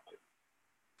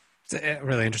 It's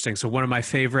really interesting. So one of my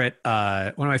favorite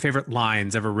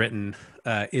lines ever written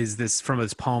is this from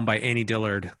this poem by Annie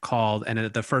Dillard called, and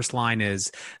the first line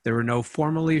is, there were no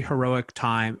formerly heroic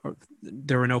times,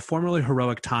 there were no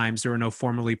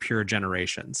formerly pure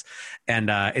generations. And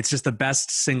it's just the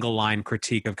best single line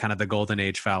critique of kind of the golden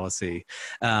age fallacy.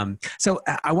 So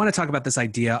I want to talk about this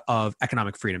idea of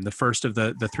economic freedom, the first of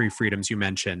the three freedoms you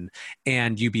mentioned,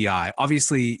 and UBI.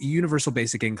 Obviously, universal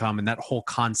basic income and that whole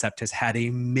concept has had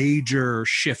a major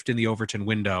shift in the Overton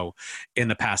window in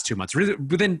the past 2 months, really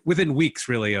within weeks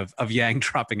really of Yang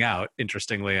dropping out,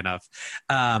 interestingly enough.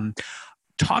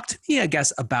 Talk to me, I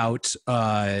guess, about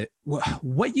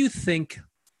what you think.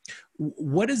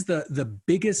 What is the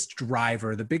biggest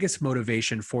driver, the biggest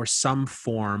motivation for some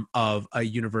form of a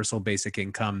universal basic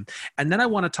income? And then I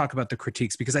want to talk about the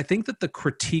critiques, because I think that the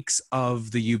critiques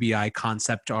of the UBI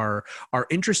concept are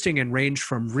interesting and range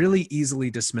from really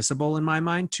easily dismissible in my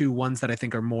mind to ones that I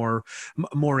think are more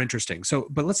interesting. So,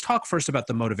 but let's talk first about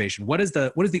the motivation. What is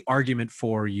the argument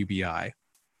for UBI?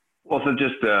 Well, so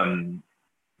just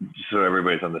so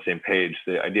everybody's on the same page,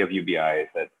 the idea of UBI is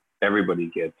that everybody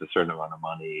gets a certain amount of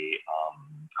money,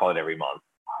 call it every month,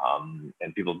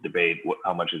 and people debate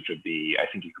how much it should be. I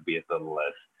think it could be as little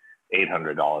as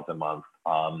 $800 a month,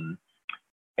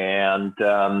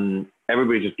 and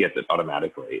everybody just gets it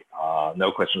automatically,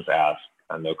 no questions asked,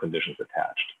 and no conditions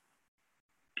attached.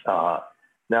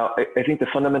 Now, I think the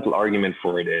fundamental argument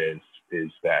for it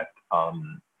is that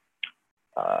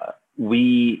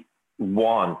we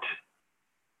want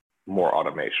more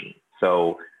automation.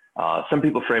 So some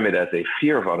people frame it as a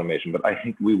fear of automation, but I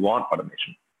think we want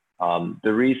automation.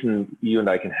 The reason you and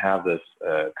I can have this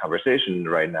conversation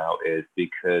right now is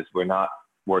because we're not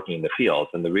working in the fields.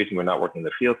 And the reason we're not working in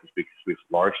the fields is because we've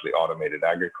largely automated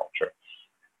agriculture.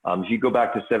 If you go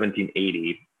back to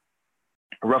 1780,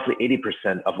 roughly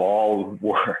 80% of all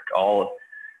work, all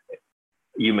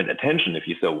human attention, if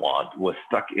you so want, was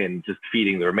stuck in just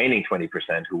feeding the remaining 20%,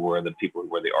 who were the people who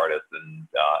were the artists and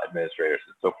administrators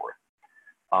and so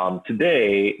forth.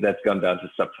 Today, that's gone down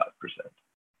to sub 5%.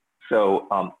 So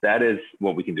that is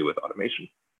what we can do with automation.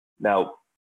 Now,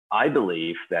 I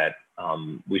believe that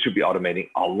we should be automating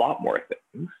a lot more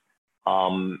things.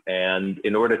 And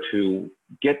in order to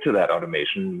get to that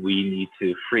automation, we need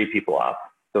to free people up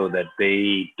so that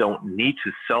they don't need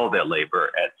to sell their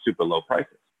labor at super low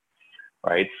prices.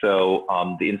 Right. So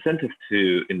the incentive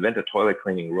to invent a toilet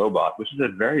cleaning robot, which is a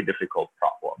very difficult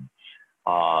problem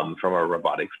from a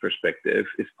robotics perspective,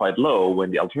 is quite low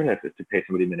when the alternative is to pay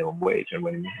somebody minimum wage, and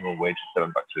when minimum wage is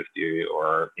 $7.50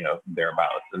 or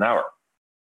thereabouts an hour.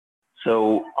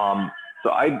 So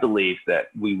I believe that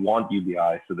we want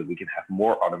UBI so that we can have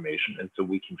more automation and so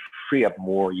we can free up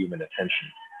more human attention.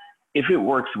 If it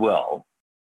works well,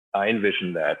 I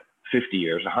envision that 50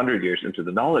 years, 100 years into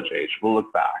the knowledge age, we'll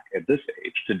look back at this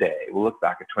age today, we'll look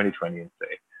back at 2020 and say,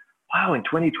 wow, in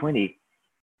 2020,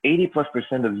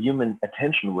 80+% of human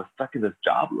attention was stuck in this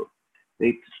job loop.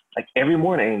 They, like every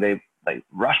morning, they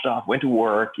rushed off, went to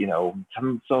work,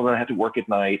 some of them had to work at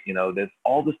night, there's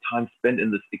all this time spent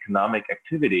in this economic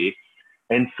activity,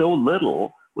 and so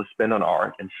little was spent on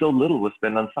art, and so little was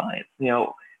spent on science.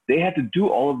 They had to do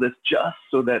all of this just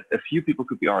so that a few people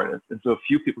could be artists, and so a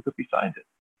few people could be scientists.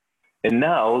 And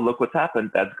now look what's happened.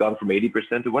 That's gone from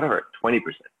 80% to whatever, 20%,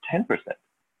 10%.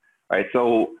 Right.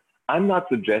 So I'm not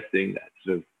suggesting that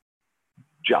sort of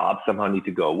jobs somehow need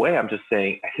to go away. I'm just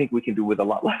saying I think we can do with a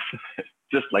lot less of it,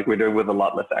 just like we're doing with a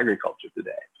lot less agriculture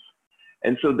today.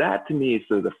 And so that to me is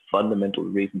sort of the fundamental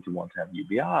reason to want to have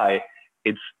UBI.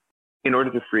 It's in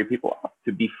order to free people up,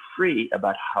 to be free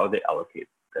about how they allocate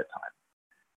their time.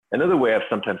 Another way I've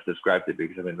sometimes described it,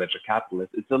 because I'm a venture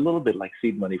capitalist, it's a little bit like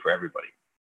seed money for everybody.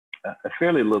 A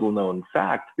fairly little known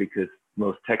fact, because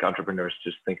most tech entrepreneurs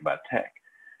just think about tech,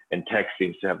 and tech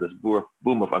seems to have this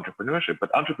boom of entrepreneurship,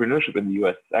 but entrepreneurship in the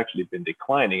US has actually been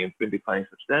declining, and it's been declining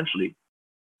substantially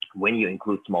when you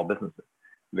include small businesses.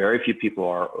 Very few people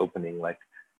are opening like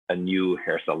a new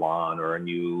hair salon or a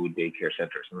new daycare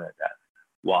center or something like that.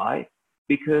 Why?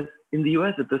 Because in the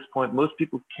US at this point, most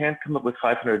people can't come up with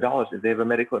 $500 if they have a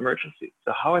medical emergency.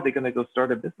 So how are they going to go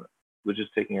start a business, which is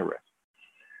taking a risk?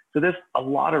 So there's a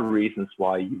lot of reasons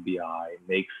why UBI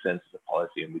makes sense as a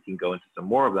policy, and we can go into some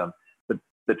more of them.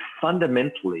 But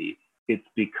fundamentally, it's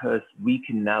because we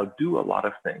can now do a lot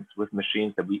of things with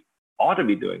machines that we ought to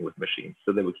be doing with machines,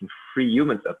 so that we can free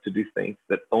humans up to do things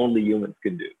that only humans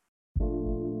can do.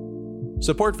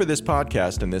 Support for this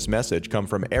podcast and this message come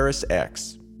from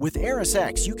ErisX. With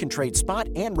ErisX, you can trade spot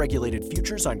and regulated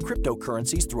futures on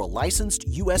cryptocurrencies through a licensed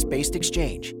U.S.-based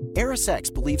exchange.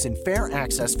 ErisX believes in fair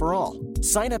access for all.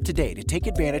 Sign up today to take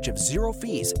advantage of zero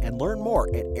fees and learn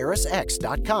more at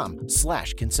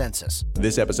erisx.com/consensus.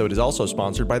 This episode is also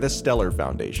sponsored by the Stellar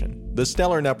Foundation. The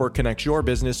Stellar Network connects your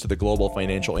business to the global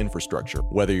financial infrastructure,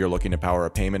 whether you're looking to power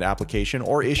a payment application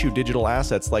or issue digital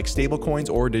assets like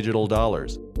stablecoins or digital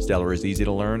dollars. Stellar is easy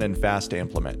to learn and fast to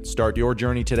implement. Start your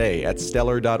journey today at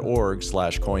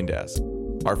stellar.org/Coindesk.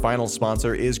 Our final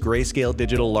sponsor is Grayscale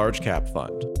Digital Large Cap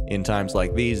Fund. In times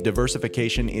like these,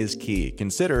 diversification is key.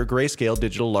 Consider Grayscale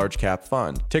Digital Large Cap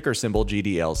Fund, ticker symbol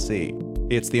GDLC.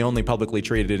 It's the only publicly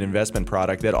traded investment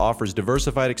product that offers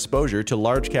diversified exposure to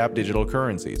large cap digital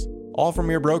currencies, all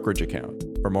from your brokerage account.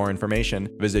 For more information,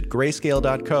 visit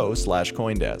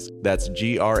grayscale.co/Coindesk. That's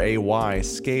GRAY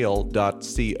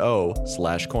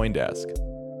scale.co/Coindesk.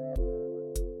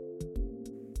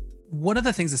 One of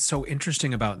the things that's so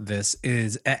interesting about this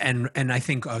is, and I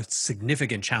think a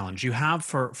significant challenge you have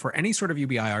for any sort of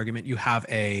UBI argument, you have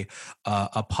a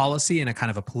policy and a kind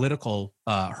of a political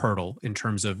hurdle in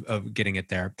terms of getting it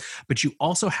there, but you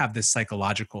also have this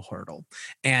psychological hurdle.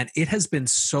 And it has been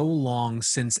so long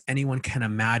since anyone can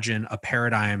imagine a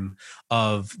paradigm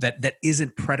of that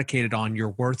isn't predicated on your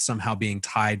worth somehow being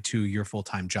tied to your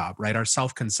full-time job, right? Our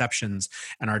self-conceptions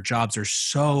and our jobs are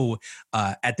so,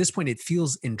 at this point, it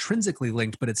feels intrinsically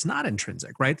linked, but it's not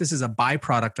intrinsic, right? This is a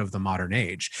byproduct of the modern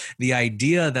age. The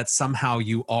idea that somehow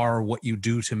you are what you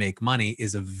do to make money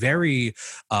is a very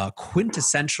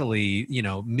quintessentially,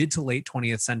 mid to late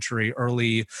 20th century,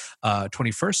 early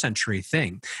 21st century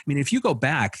thing. I mean, if you go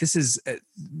back, this is,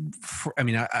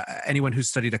 anyone who's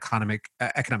studied economic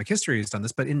history has done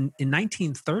this, but in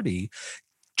 1930,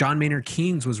 John Maynard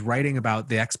Keynes was writing about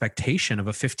the expectation of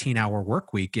a 15-hour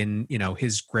work week in,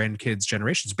 his grandkids'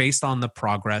 generations based on the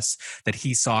progress that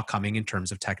he saw coming in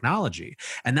terms of technology.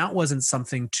 And that wasn't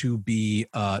something to be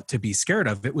scared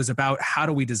of. It was about how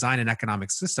do we design an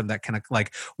economic system that kind of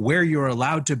where you're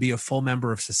allowed to be a full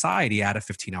member of society at a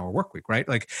 15-hour work week, right?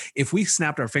 Like if we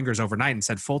snapped our fingers overnight and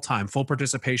said full-time, full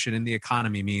participation in the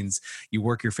economy means you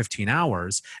work your 15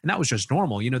 hours, and that was just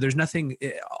normal. There's nothing,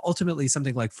 ultimately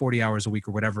something like 40 hours a week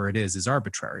or whatever it is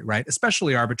arbitrary, right?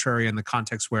 Especially arbitrary in the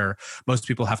context where most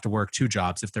people have to work two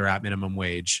jobs if they're at minimum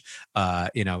wage,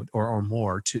 or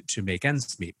more to make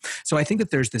ends meet. So I think that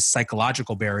there's this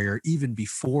psychological barrier even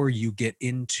before you get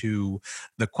into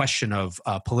the question of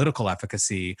political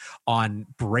efficacy on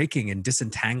breaking and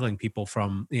disentangling people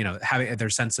from, having their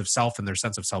sense of self and their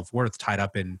sense of self-worth tied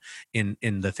up in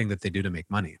the thing that they do to make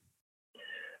money.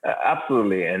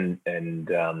 Absolutely, and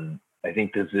I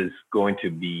think this is going to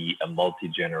be a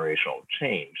multi-generational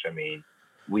change. I mean,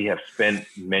 we have spent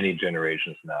many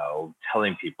generations now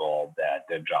telling people that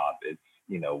their job is,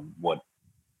 what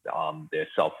their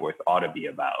self-worth ought to be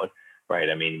about, right?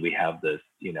 I mean, we have this,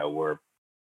 where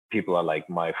people are like,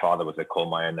 my father was a coal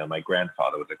miner, my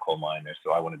grandfather was a coal miner,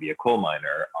 so I want to be a coal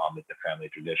miner. It's a family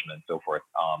tradition and so forth.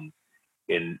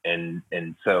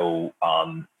 So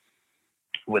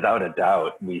without a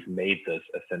doubt, we've made this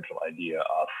a central idea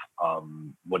of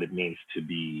what it means to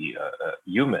be a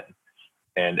human.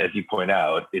 And as you point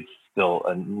out, it's still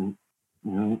a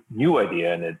new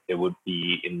idea, and it would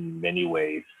be in many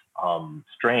ways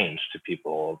strange to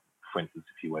people. For instance,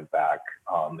 if you went back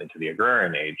into the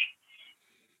agrarian age,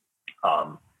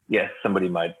 yes, somebody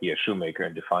might be a shoemaker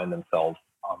and define themselves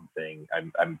saying,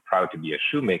 I'm proud to be a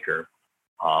shoemaker.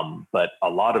 But a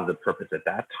lot of the purpose at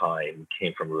that time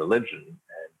came from religion, and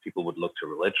people would look to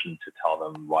religion to tell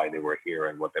them why they were here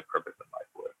and what their purpose in life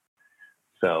was.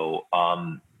 So,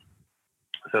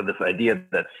 so this idea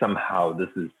that somehow this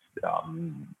has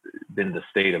been the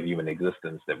state of human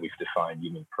existence, that we've defined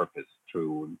human purpose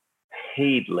through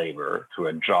paid labor, through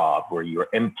a job where you're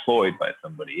employed by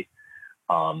somebody,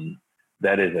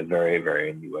 that is a very,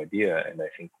 very new idea. And I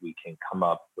think we can come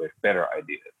up with better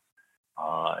ideas.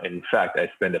 In fact, I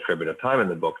spend a fair bit of time in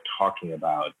the book talking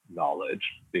about knowledge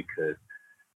because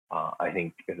I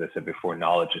think, as I said before,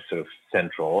 knowledge is sort of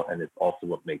central, and it's also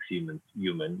what makes humans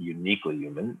human, uniquely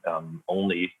human.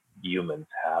 Only humans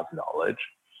have knowledge.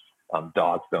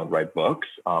 Dogs don't write books,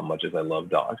 much as I love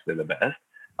dogs, they're the best,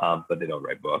 but they don't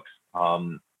write books.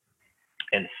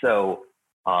 And so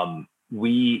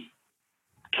we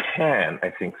can, I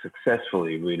think,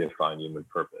 successfully redefine human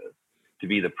purpose to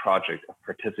be the project of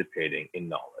participating in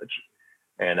knowledge.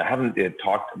 And I haven't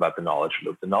talked about the knowledge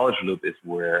loop. The knowledge loop is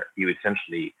where you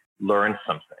essentially learn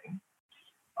something,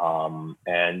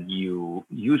 and you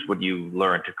use what you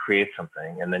learn to create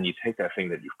something, and then you take that thing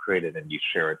that you've created and you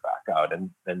share it back out.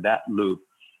 And that loop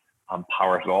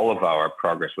powers all of our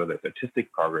progress, whether it's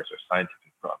artistic progress or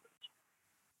scientific progress.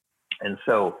 And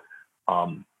so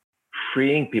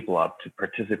freeing people up to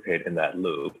participate in that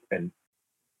loop and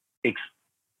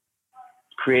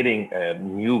creating a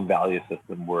new value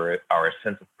system where our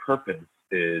sense of purpose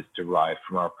is derived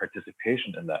from our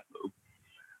participation in that loop,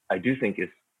 I do think is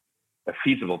a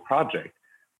feasible project,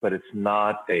 but it's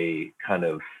not a kind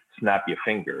of snap your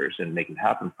fingers and make it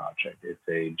happen project. It's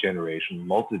a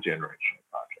multi-generational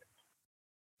project.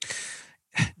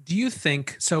 Do you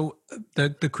think, so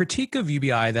the critique of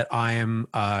UBI that I am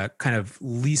kind of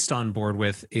least on board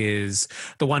with is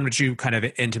the one which you kind of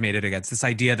intimated against, this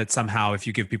idea that somehow if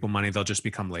you give people money, they'll just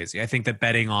become lazy. I think that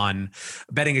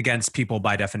betting against people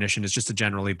by definition is just a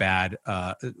generally bad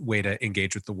way to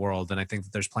engage with the world. And I think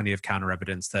that there's plenty of counter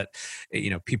evidence that,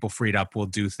 people freed up will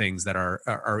do things that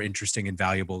are interesting and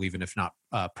valuable, even if not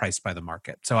priced by the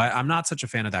market. So I'm not such a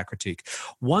fan of that critique.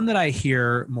 One that I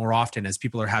hear more often as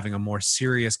people are having a more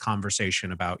serious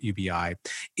conversation about UBI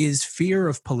is fear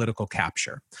of political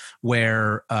capture,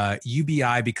 where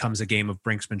UBI becomes a game of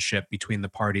brinksmanship between the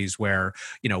parties where,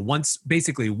 once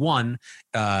basically one,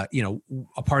 a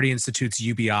party institutes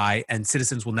UBI and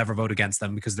citizens will never vote against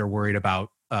them because they're worried about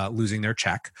losing their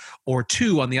check. Or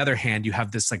two, on the other hand, you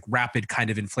have this like rapid kind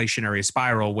of inflationary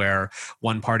spiral where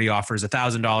one party offers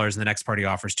 $1,000 and the next party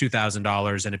offers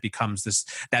 $2,000, and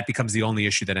that becomes the only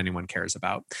issue that anyone cares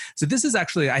about. So this is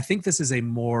actually, I think this is a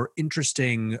more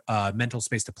interesting mental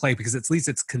space to play, because at least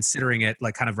it's considering it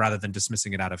like kind of rather than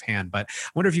dismissing it out of hand. But I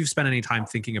wonder if you've spent any time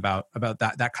thinking about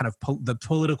that kind of the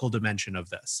political dimension of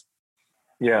this.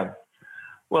 Yeah.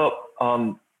 Well,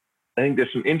 I think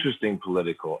there's some interesting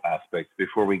political aspects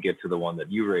before we get to the one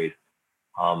that you raised.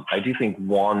 I do think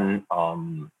one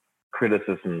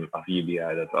criticism of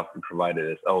UBI that's often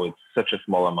provided is, it's such a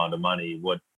small amount of money.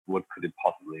 What could it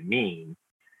possibly mean?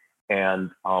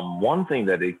 And one thing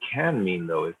that it can mean,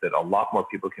 though, is that a lot more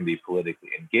people can be politically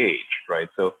engaged, right?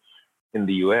 So in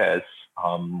the US,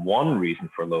 one reason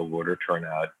for low voter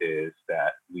turnout is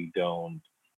that we don't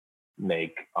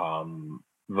make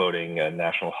voting a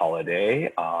national holiday,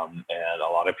 and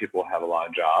a lot of people have a lot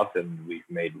of jobs, and we've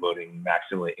made voting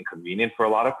maximally inconvenient for a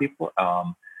lot of people.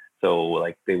 So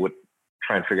like they would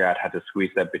try and figure out how to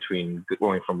squeeze that between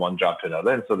going from one job to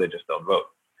another, and so they just don't vote.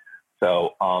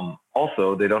 So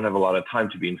also they don't have a lot of time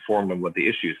to be informed on what the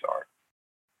issues are.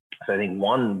 So I think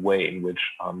one way in which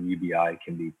UBI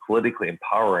can be politically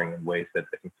empowering in ways that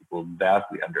I think people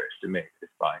vastly underestimate is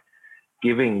by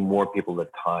giving more people the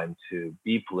time to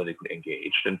be politically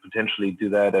engaged and potentially do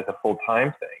that as a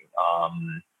full-time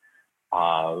thing,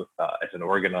 as an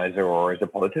organizer or as a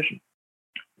politician.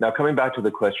 Now, coming back to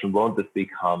the question, won't this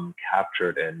become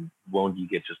captured and won't you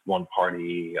get just one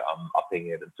party upping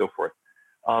it and so forth?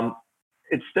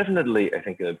 It's definitely, I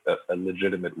think, a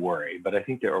legitimate worry, but I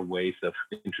think there are ways of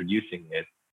introducing it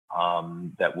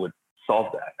that would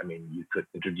solve that. I mean, you could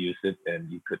introduce it and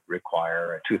you could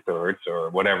require a 2/3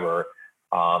 or whatever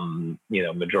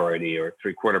majority or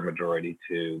 3/4 majority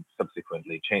to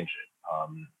subsequently change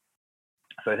it.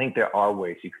 So I think there are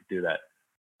ways you could do that.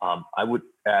 I would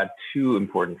add two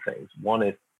important things. One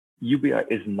is UBI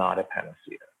is not a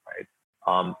panacea,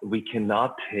 right? We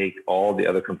cannot take all the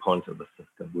other components of the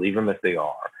system, leave them as they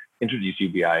are, introduce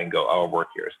UBI and go, our work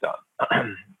here is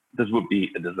done. This would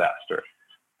be a disaster.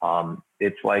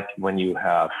 It's like when you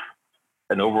have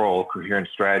an overall coherent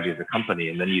strategy as a company,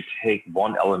 and then you take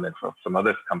one element from some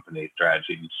other company's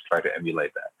strategy and you just try to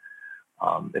emulate that.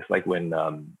 It's like when,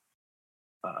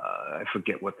 I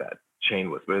forget what that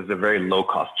chain was, but it was a very low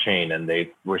cost chain, and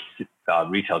they were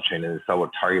retail chain, and they saw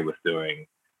what Target was doing.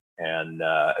 And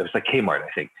it was like Kmart,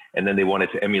 I think. And then they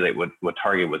wanted to emulate what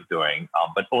Target was doing,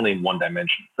 but only in one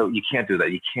dimension. So you can't do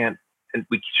that. You can't, and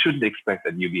we shouldn't expect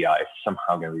that UBI is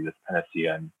somehow going to be this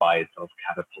panacea and by itself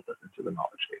catapult us into the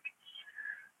knowledge age.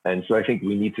 And so I think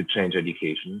we need to change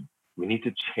education. We need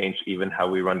to change even how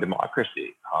we run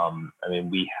democracy.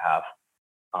 We have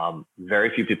very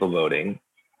few people voting.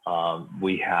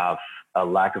 We have a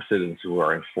lack of citizens who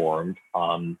are informed.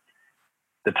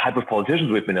 The type of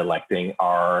politicians we've been electing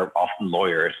are often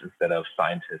lawyers instead of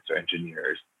scientists or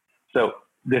engineers. So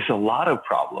there's a lot of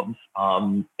problems,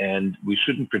 and we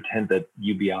shouldn't pretend that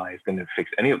UBI is going to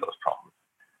fix any of those problems.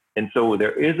 And so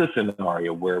there is a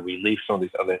scenario where we leave some of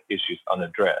these other issues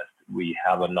unaddressed. We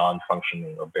have a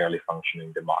non-functioning or barely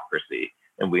functioning democracy,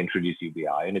 and we introduce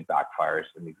UBI, and it backfires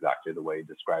in exactly the way you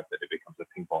described it. It becomes a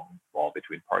ping pong ball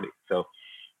between parties. So,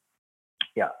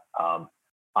 yeah,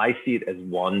 I see it as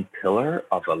one pillar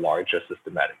of a larger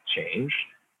systematic change,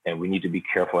 and we need to be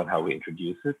careful in how we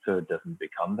introduce it so it doesn't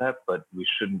become that. But we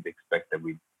shouldn't expect that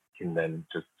we can then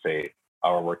just say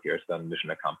our work here is done,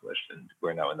 mission accomplished, and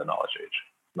we're now in the knowledge age.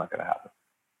 It's not going to happen.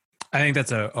 I think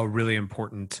that's a really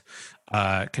important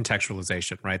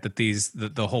contextualization, right? That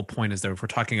the whole point is that if we're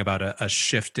talking about a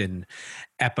shift in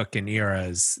epoch and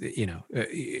eras, in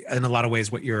a lot of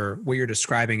ways, what you're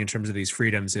describing in terms of these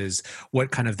freedoms is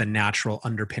what kind of the natural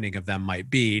underpinning of them might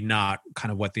be, not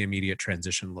kind of what the immediate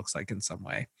transition looks like in some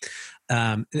way.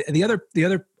 The other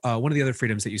one of the other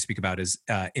freedoms that you speak about is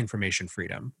information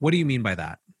freedom. What do you mean by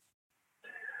that?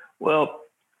 Well,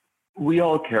 we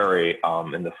all carry,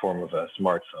 in the form of a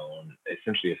smartphone,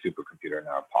 essentially a supercomputer in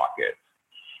our pocket.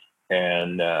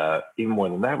 And even more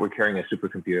than that, we're carrying a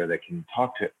supercomputer that can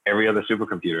talk to every other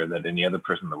supercomputer that any other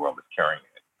person in the world is carrying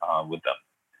it with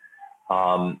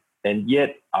them. And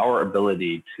yet our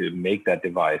ability to make that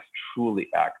device truly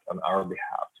act on our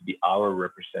behalf, to be our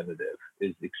representative,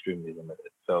 is extremely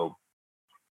limited. So,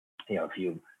 if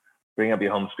you bring up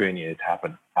your home screen, you tap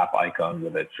an app icon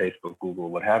with it, Facebook, Google,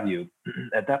 what have you.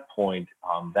 At that point,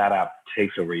 that app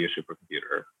takes over your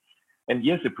supercomputer. And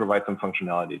yes, it provides some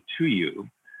functionality to you,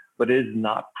 but it is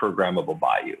not programmable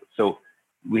by you. So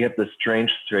we have this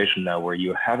strange situation now where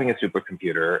you're having a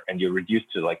supercomputer and you're reduced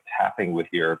to like tapping with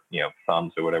your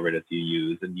thumbs or whatever it is you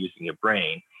use and using your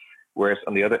brain. Whereas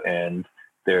on the other end,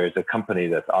 there's a company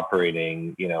that's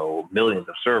operating millions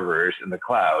of servers in the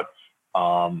cloud,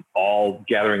 all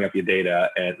gathering up your data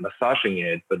and massaging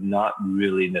it, but not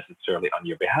really necessarily on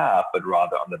your behalf, but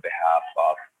rather on the behalf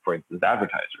of, for instance,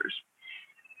 advertisers.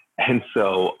 And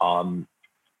so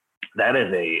that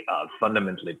is a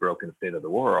fundamentally broken state of the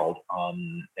world.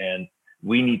 And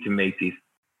we need to make these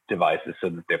devices so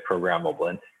that they're programmable.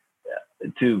 And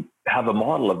to have a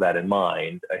model of that in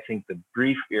mind, I think the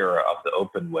brief era of the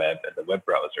open web and the web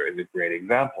browser is a great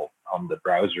example. The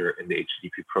browser in the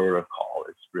HTTP protocol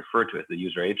is referred to as the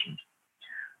user agent.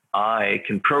 I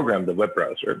can program the web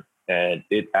browser and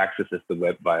it accesses the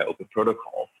web via open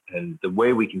protocols. And the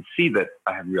way we can see that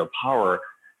I have real power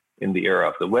in the era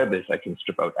of the web is I can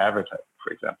strip out advertising,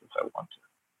 for example, if I want to.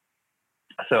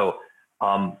 So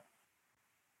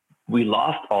we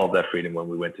lost all of that freedom when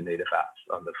we went to native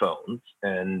apps on the phones.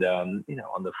 And,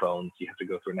 on the phones, you have to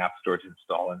go through an app store to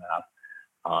install an app.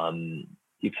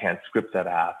 You can't script that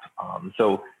app.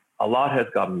 So a lot has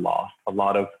gotten lost. A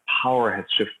lot of power has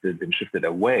been shifted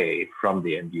away from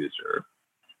the end user.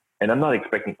 And I'm not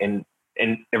expecting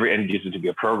every end user to be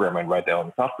a programmer and write their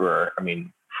own software. I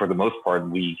mean, for the most part,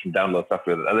 we can download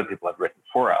software that other people have written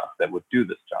for us that would do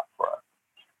this job for us.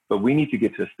 But we need to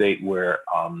get to a state where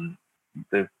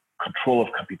the control of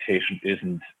computation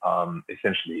isn't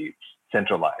essentially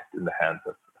centralized in the hands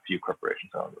of a few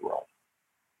corporations around the world.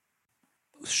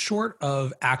 Short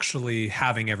of actually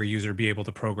having every user be able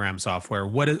to program software,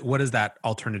 what does that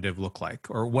alternative look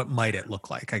like, or what might it look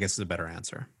like? I guess is a better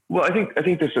answer. Well, I think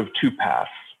there's sort of two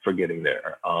paths for getting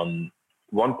there.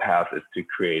 One path is to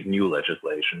create new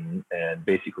legislation and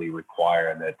basically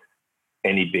require that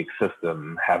any big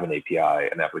system have an API,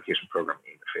 an application programming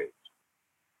interface.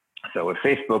 So if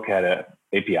Facebook had an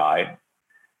API,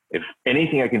 if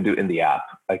anything I can do in the app,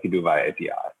 I can do via API,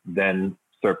 then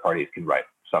third parties can write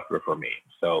software for me.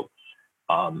 So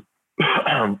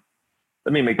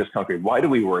let me make this concrete. Why do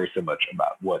we worry so much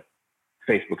about what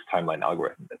Facebook's timeline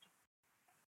algorithm is?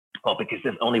 Well, because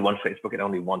there's only one Facebook and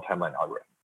only one timeline algorithm.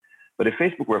 But if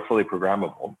Facebook were fully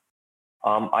programmable,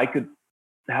 I could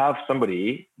have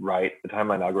somebody write the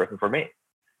timeline algorithm for me.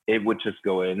 It would just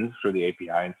go in through the API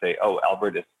and say, oh,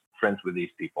 Albert is friends with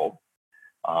these people.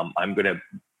 I'm going to,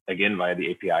 again, via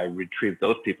the API, retrieve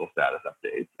those people's status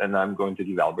updates. And I'm going to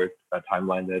give Albert a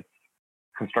timeline that's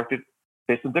constructed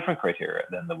based on different criteria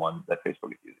than the one that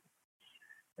Facebook is using.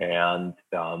 And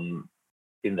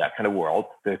in that kind of world,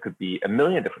 there could be a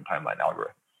million different timeline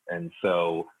algorithms. And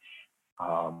so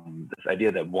this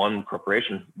idea that one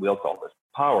corporation wields all this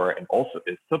power and also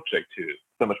is subject to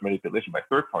so much manipulation by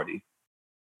third parties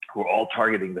who are all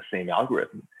targeting the same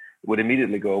algorithm would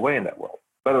immediately go away in that world.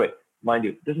 By the way, mind you,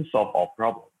 it doesn't solve all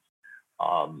problems.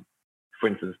 For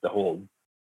instance, the whole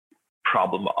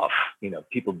problem of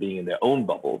people being in their own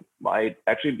bubble might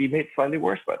actually be made slightly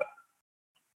worse by that.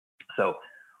 So,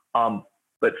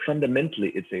 but fundamentally,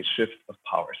 it's a shift of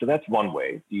power. So that's one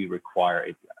way you require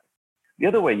APIs. The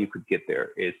other way you could get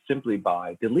there is simply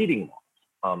by deleting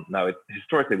laws. Now,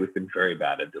 historically, we've been very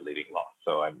bad at deleting laws,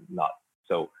 so I'm not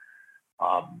so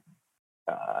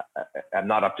I'm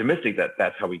not optimistic that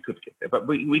that's how we could get there, but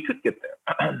we could get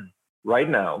there. Right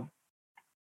now,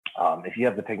 if you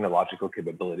have the technological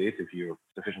capabilities, if you're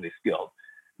sufficiently skilled,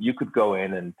 you could go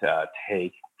in and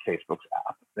take Facebook's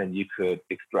app, and you could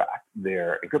extract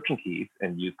their encryption keys,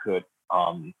 and you could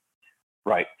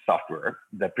write software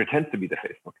that pretends to be the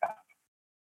Facebook app.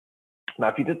 Now,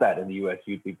 if you did that in the US,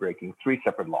 you'd be breaking 3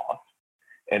 separate laws.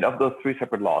 And of those 3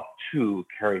 separate laws, 2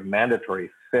 carry mandatory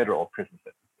federal prison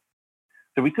sentences.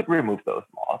 So we could remove those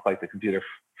laws, like the Computer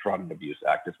Fraud and Abuse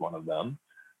Act is one of them.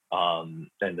 And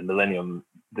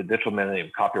the Digital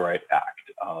Millennium Copyright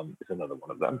Act is another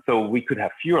one of them. So we could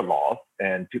have fewer laws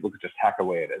and people could just hack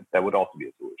away at it. That would also be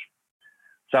a solution.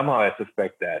 Somehow I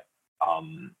suspect that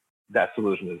that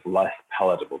solution is less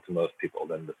palatable to most people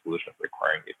than the solution of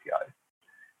requiring APIs.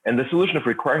 And the solution of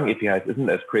requiring APIs isn't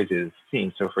as crazy as it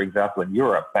seems. So for example, in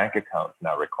Europe, bank accounts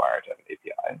now require to have an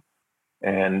API.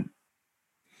 And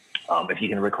if you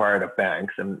can require it of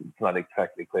banks, and it's not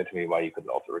exactly clear to me why you couldn't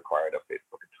also require it of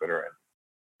Facebook and Twitter and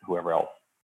whoever else.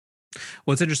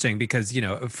 Well, it's interesting because,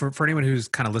 for anyone who's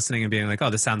kind of listening and being like,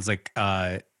 oh, this sounds like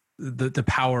the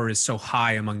power is so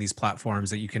high among these platforms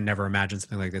that you can never imagine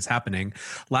something like this happening.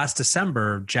 Last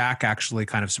December, Jack actually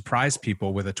kind of surprised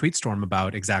people with a tweet storm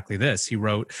about exactly this. He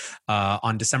wrote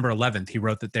on December 11th, he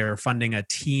wrote that they're funding a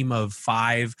team of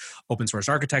 5 open source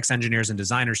architects, engineers, and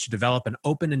designers to develop an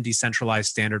open and decentralized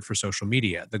standard for social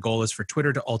media. The goal is for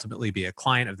Twitter to ultimately be a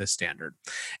client of this standard.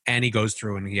 And he goes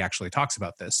through and he actually talks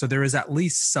about this. So there is at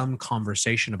least some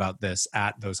conversation about this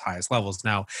at those highest levels.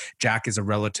 Now, Jack is a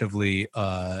relatively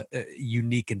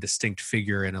unique and distinct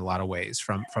figure in a lot of ways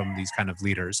from these kind of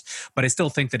leaders. But I still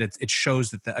think that it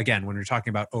shows that, again, when you're talking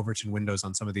about Overton windows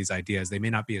on some of these ideas, they may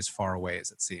not be as far away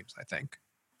as it seems, I think.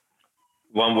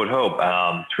 One would hope.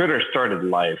 Twitter started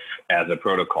life as a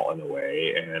protocol in a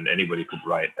way, and anybody could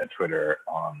write a Twitter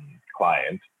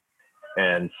client.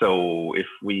 And so if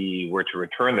we were to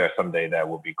return there someday, that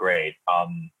would be great.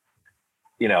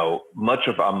 Much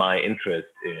of my interest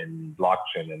in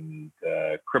blockchain and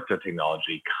crypto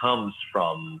technology comes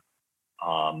from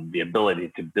the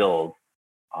ability to build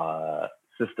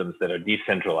systems that are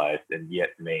decentralized and yet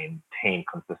maintain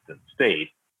consistent state.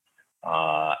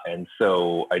 And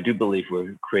so I do believe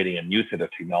we're creating a new set of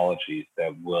technologies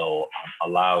that will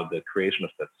allow the creation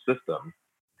of such systems.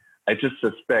 I just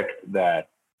suspect that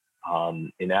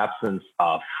in absence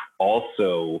of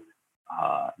also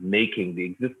making the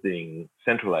existing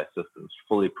centralized systems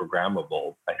fully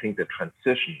programmable, I think the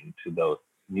transition to those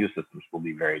new systems will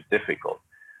be very difficult.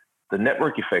 The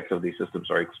network effects of these systems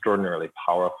are extraordinarily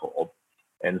powerful.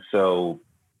 And so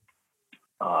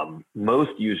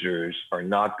most users are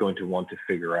not going to want to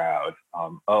figure out,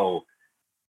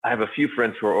 I have a few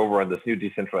friends who are over on this new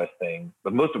decentralized thing,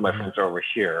 but most of my friends are over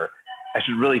here. I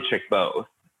should really check both.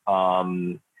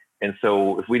 And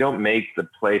so if we don't make the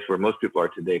place where most people are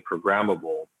today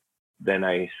programmable, then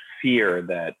I fear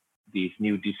that these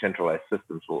new decentralized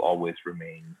systems will always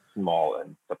remain small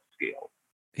and subscale.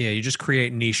 Yeah, you just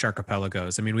create niche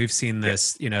archipelagos. I mean, we've seen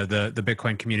this, the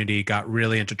Bitcoin community got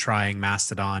really into trying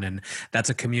Mastodon, and that's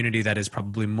a community that is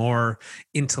probably more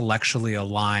intellectually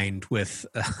aligned with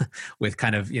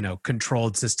kind of,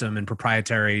 controlled system and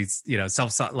proprietary,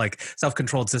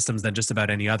 self-controlled systems than just about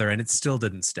any other. And it still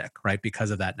didn't stick, right?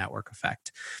 Because of that network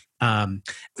effect.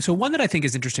 So one that I think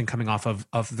is interesting coming off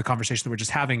of the conversation that we're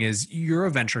just having is you're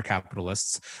a venture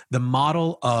capitalist. The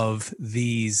model of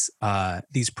these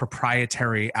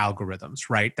proprietary algorithms,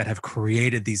 right, that have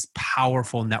created these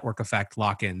powerful network effect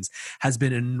lock-ins has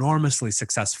been enormously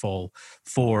successful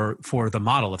for the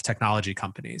model of technology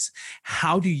companies.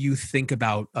 How do you think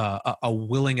about a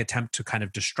willing attempt to kind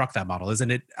of destruct that model?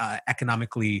 Isn't it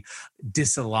economically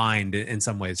disaligned in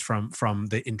some ways from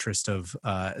the interest of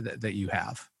that you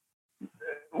have?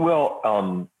 Well,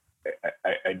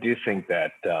 I do think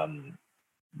that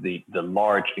the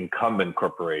large incumbent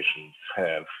corporations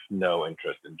have no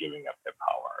interest in giving up their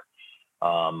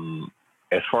power.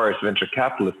 As far as venture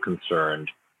capital is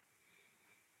concerned,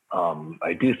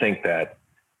 I do think that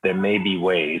there may be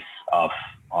ways of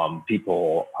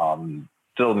people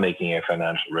still making a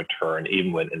financial return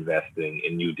even when investing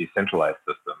in new decentralized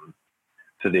systems,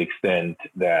 to the extent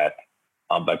that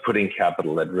by putting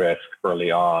capital at risk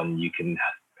early on, you can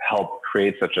help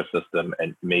create such a system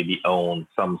and maybe own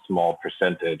some small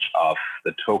percentage of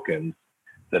the tokens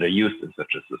that are used in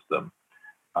such a system.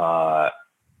 I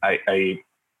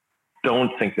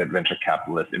don't think that venture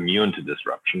capital is immune to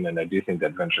disruption. And I do think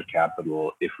that venture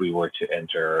capital, if we were to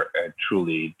enter a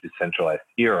truly decentralized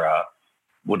era,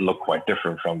 would look quite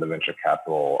different from the venture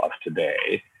capital of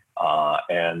today.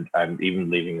 And I'm even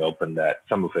leaving open that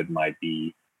some of it might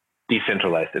be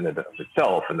decentralized in and of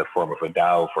itself in the form of a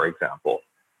DAO, for example.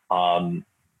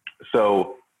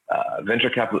 So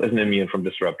venture capital isn't immune from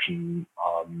disruption.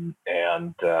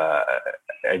 And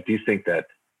I do think that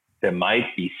there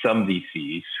might be some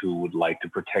VCs who would like to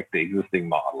protect the existing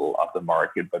model of the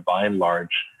market, but by and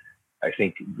large, I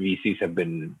think VCs have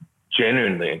been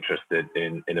genuinely interested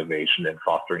in innovation and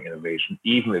fostering innovation,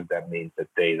 even if that means that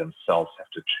they themselves have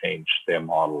to change their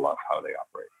model of how they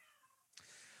operate.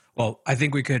 Well, I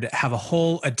think we could have a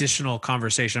whole additional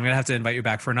conversation. I'm going to have to invite you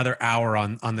back for another hour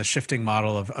on the shifting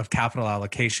model of capital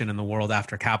allocation in the world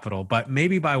after capital. But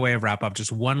maybe by way of wrap up,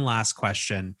 just one last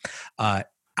question.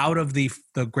 Out of the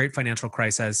great financial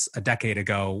crisis a decade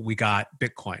ago, we got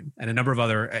Bitcoin and a number of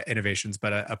other innovations,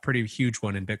 but a pretty huge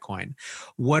one in Bitcoin.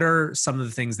 What are some of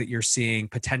the things that you're seeing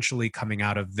potentially coming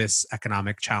out of this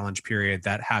economic challenge period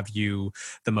that have you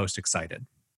the most excited?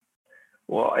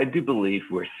 Well, I do believe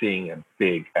we're seeing a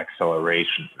big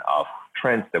acceleration of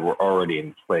trends that were already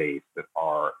in place that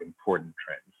are important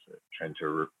trends. Trend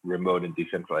to remote and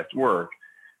decentralized work,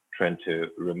 trend to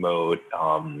remote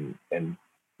and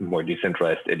more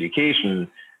decentralized education,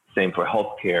 same for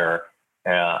healthcare.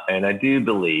 And I do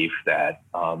believe that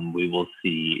we will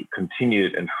see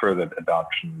continued and further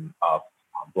adoption of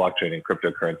blockchain and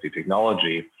cryptocurrency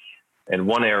technology. And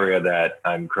one area that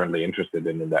I'm currently interested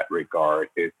in that regard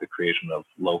is the creation of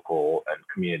local and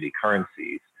community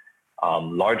currencies,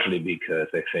 largely because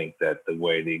I think that the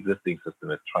way the existing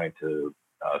system is trying to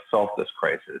solve this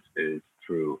crisis is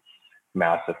through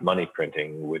massive money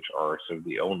printing, which are sort of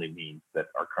the only means that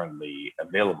are currently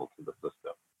available to the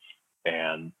system.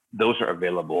 And those are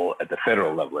available at the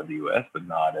federal level in the US, but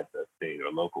not at the state or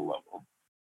local level.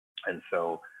 And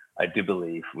so I do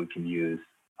believe we can use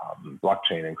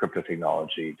blockchain and crypto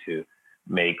technology to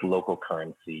make local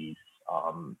currencies,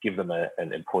 give them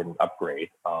an important upgrade,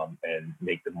 and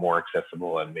make them more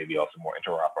accessible and maybe also more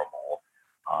interoperable.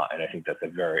 And I think that's a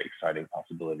very exciting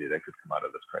possibility that could come out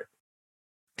of this crisis.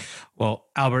 Well,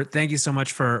 Albert, thank you so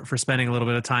much for spending a little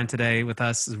bit of time today with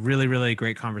us. Really, really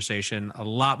great conversation. A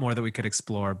lot more that we could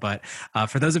explore. But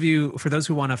for those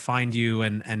who want to find you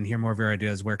and hear more of your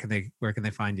ideas, where can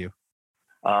they find you?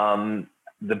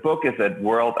 The book is at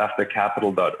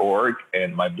worldaftercapital.org,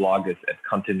 and my blog is at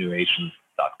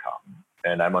continuations.com.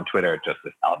 And I'm on Twitter just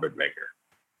as Albert Wenger.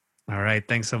 All right.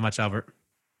 Thanks so much, Albert.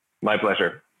 My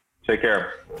pleasure. Take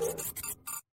care.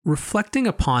 Reflecting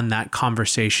upon that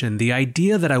conversation, the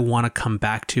idea that I want to come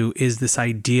back to is this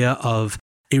idea of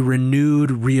a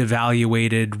renewed,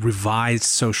 reevaluated, revised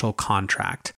social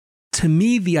contract. To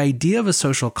me, the idea of a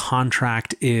social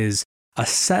contract is a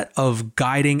set of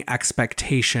guiding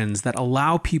expectations that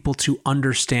allow people to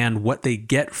understand what they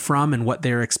get from and what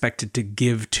they're expected to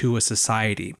give to a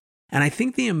society. And I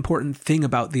think the important thing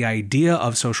about the idea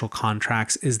of social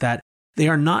contracts is that they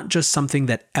are not just something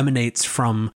that emanates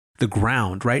from the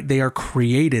ground, right? They are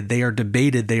created, they are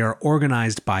debated, they are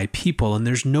organized by people, and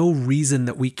there's no reason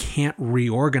that we can't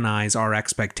reorganize our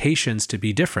expectations to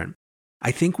be different.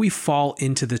 I think we fall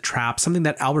into the trap, something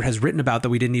that Albert has written about that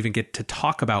we didn't even get to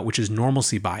talk about, which is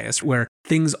normalcy bias, where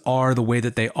things are the way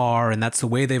that they are, and that's the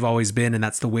way they've always been, and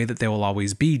that's the way that they will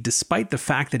always be, despite the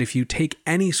fact that if you take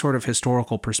any sort of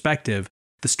historical perspective,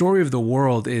 the story of the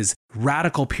world is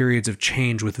radical periods of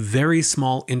change with very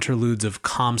small interludes of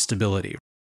calm stability.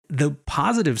 The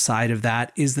positive side of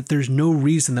that is that there's no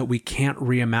reason that we can't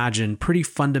reimagine pretty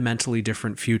fundamentally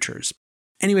different futures.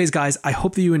 Anyways, guys, I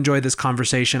hope that you enjoyed this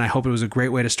conversation. I hope it was a great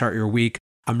way to start your week.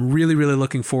 I'm really, really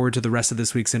looking forward to the rest of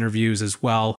this week's interviews as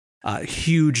well. A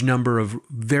huge number of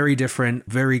very different,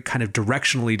 very kind of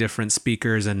directionally different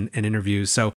speakers and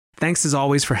interviews. So thanks as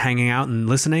always for hanging out and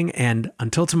listening. And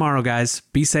until tomorrow, guys,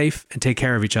 be safe and take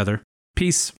care of each other.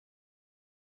 Peace.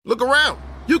 Look around.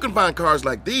 You can find cars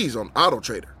like these on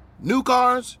AutoTrader. New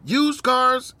cars, used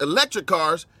cars, electric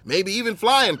cars, maybe even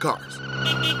flying cars.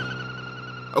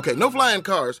 Okay, no flying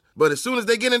cars, but as soon as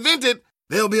they get invented,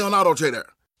 they'll be on AutoTrader.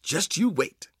 Just you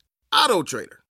wait. AutoTrader.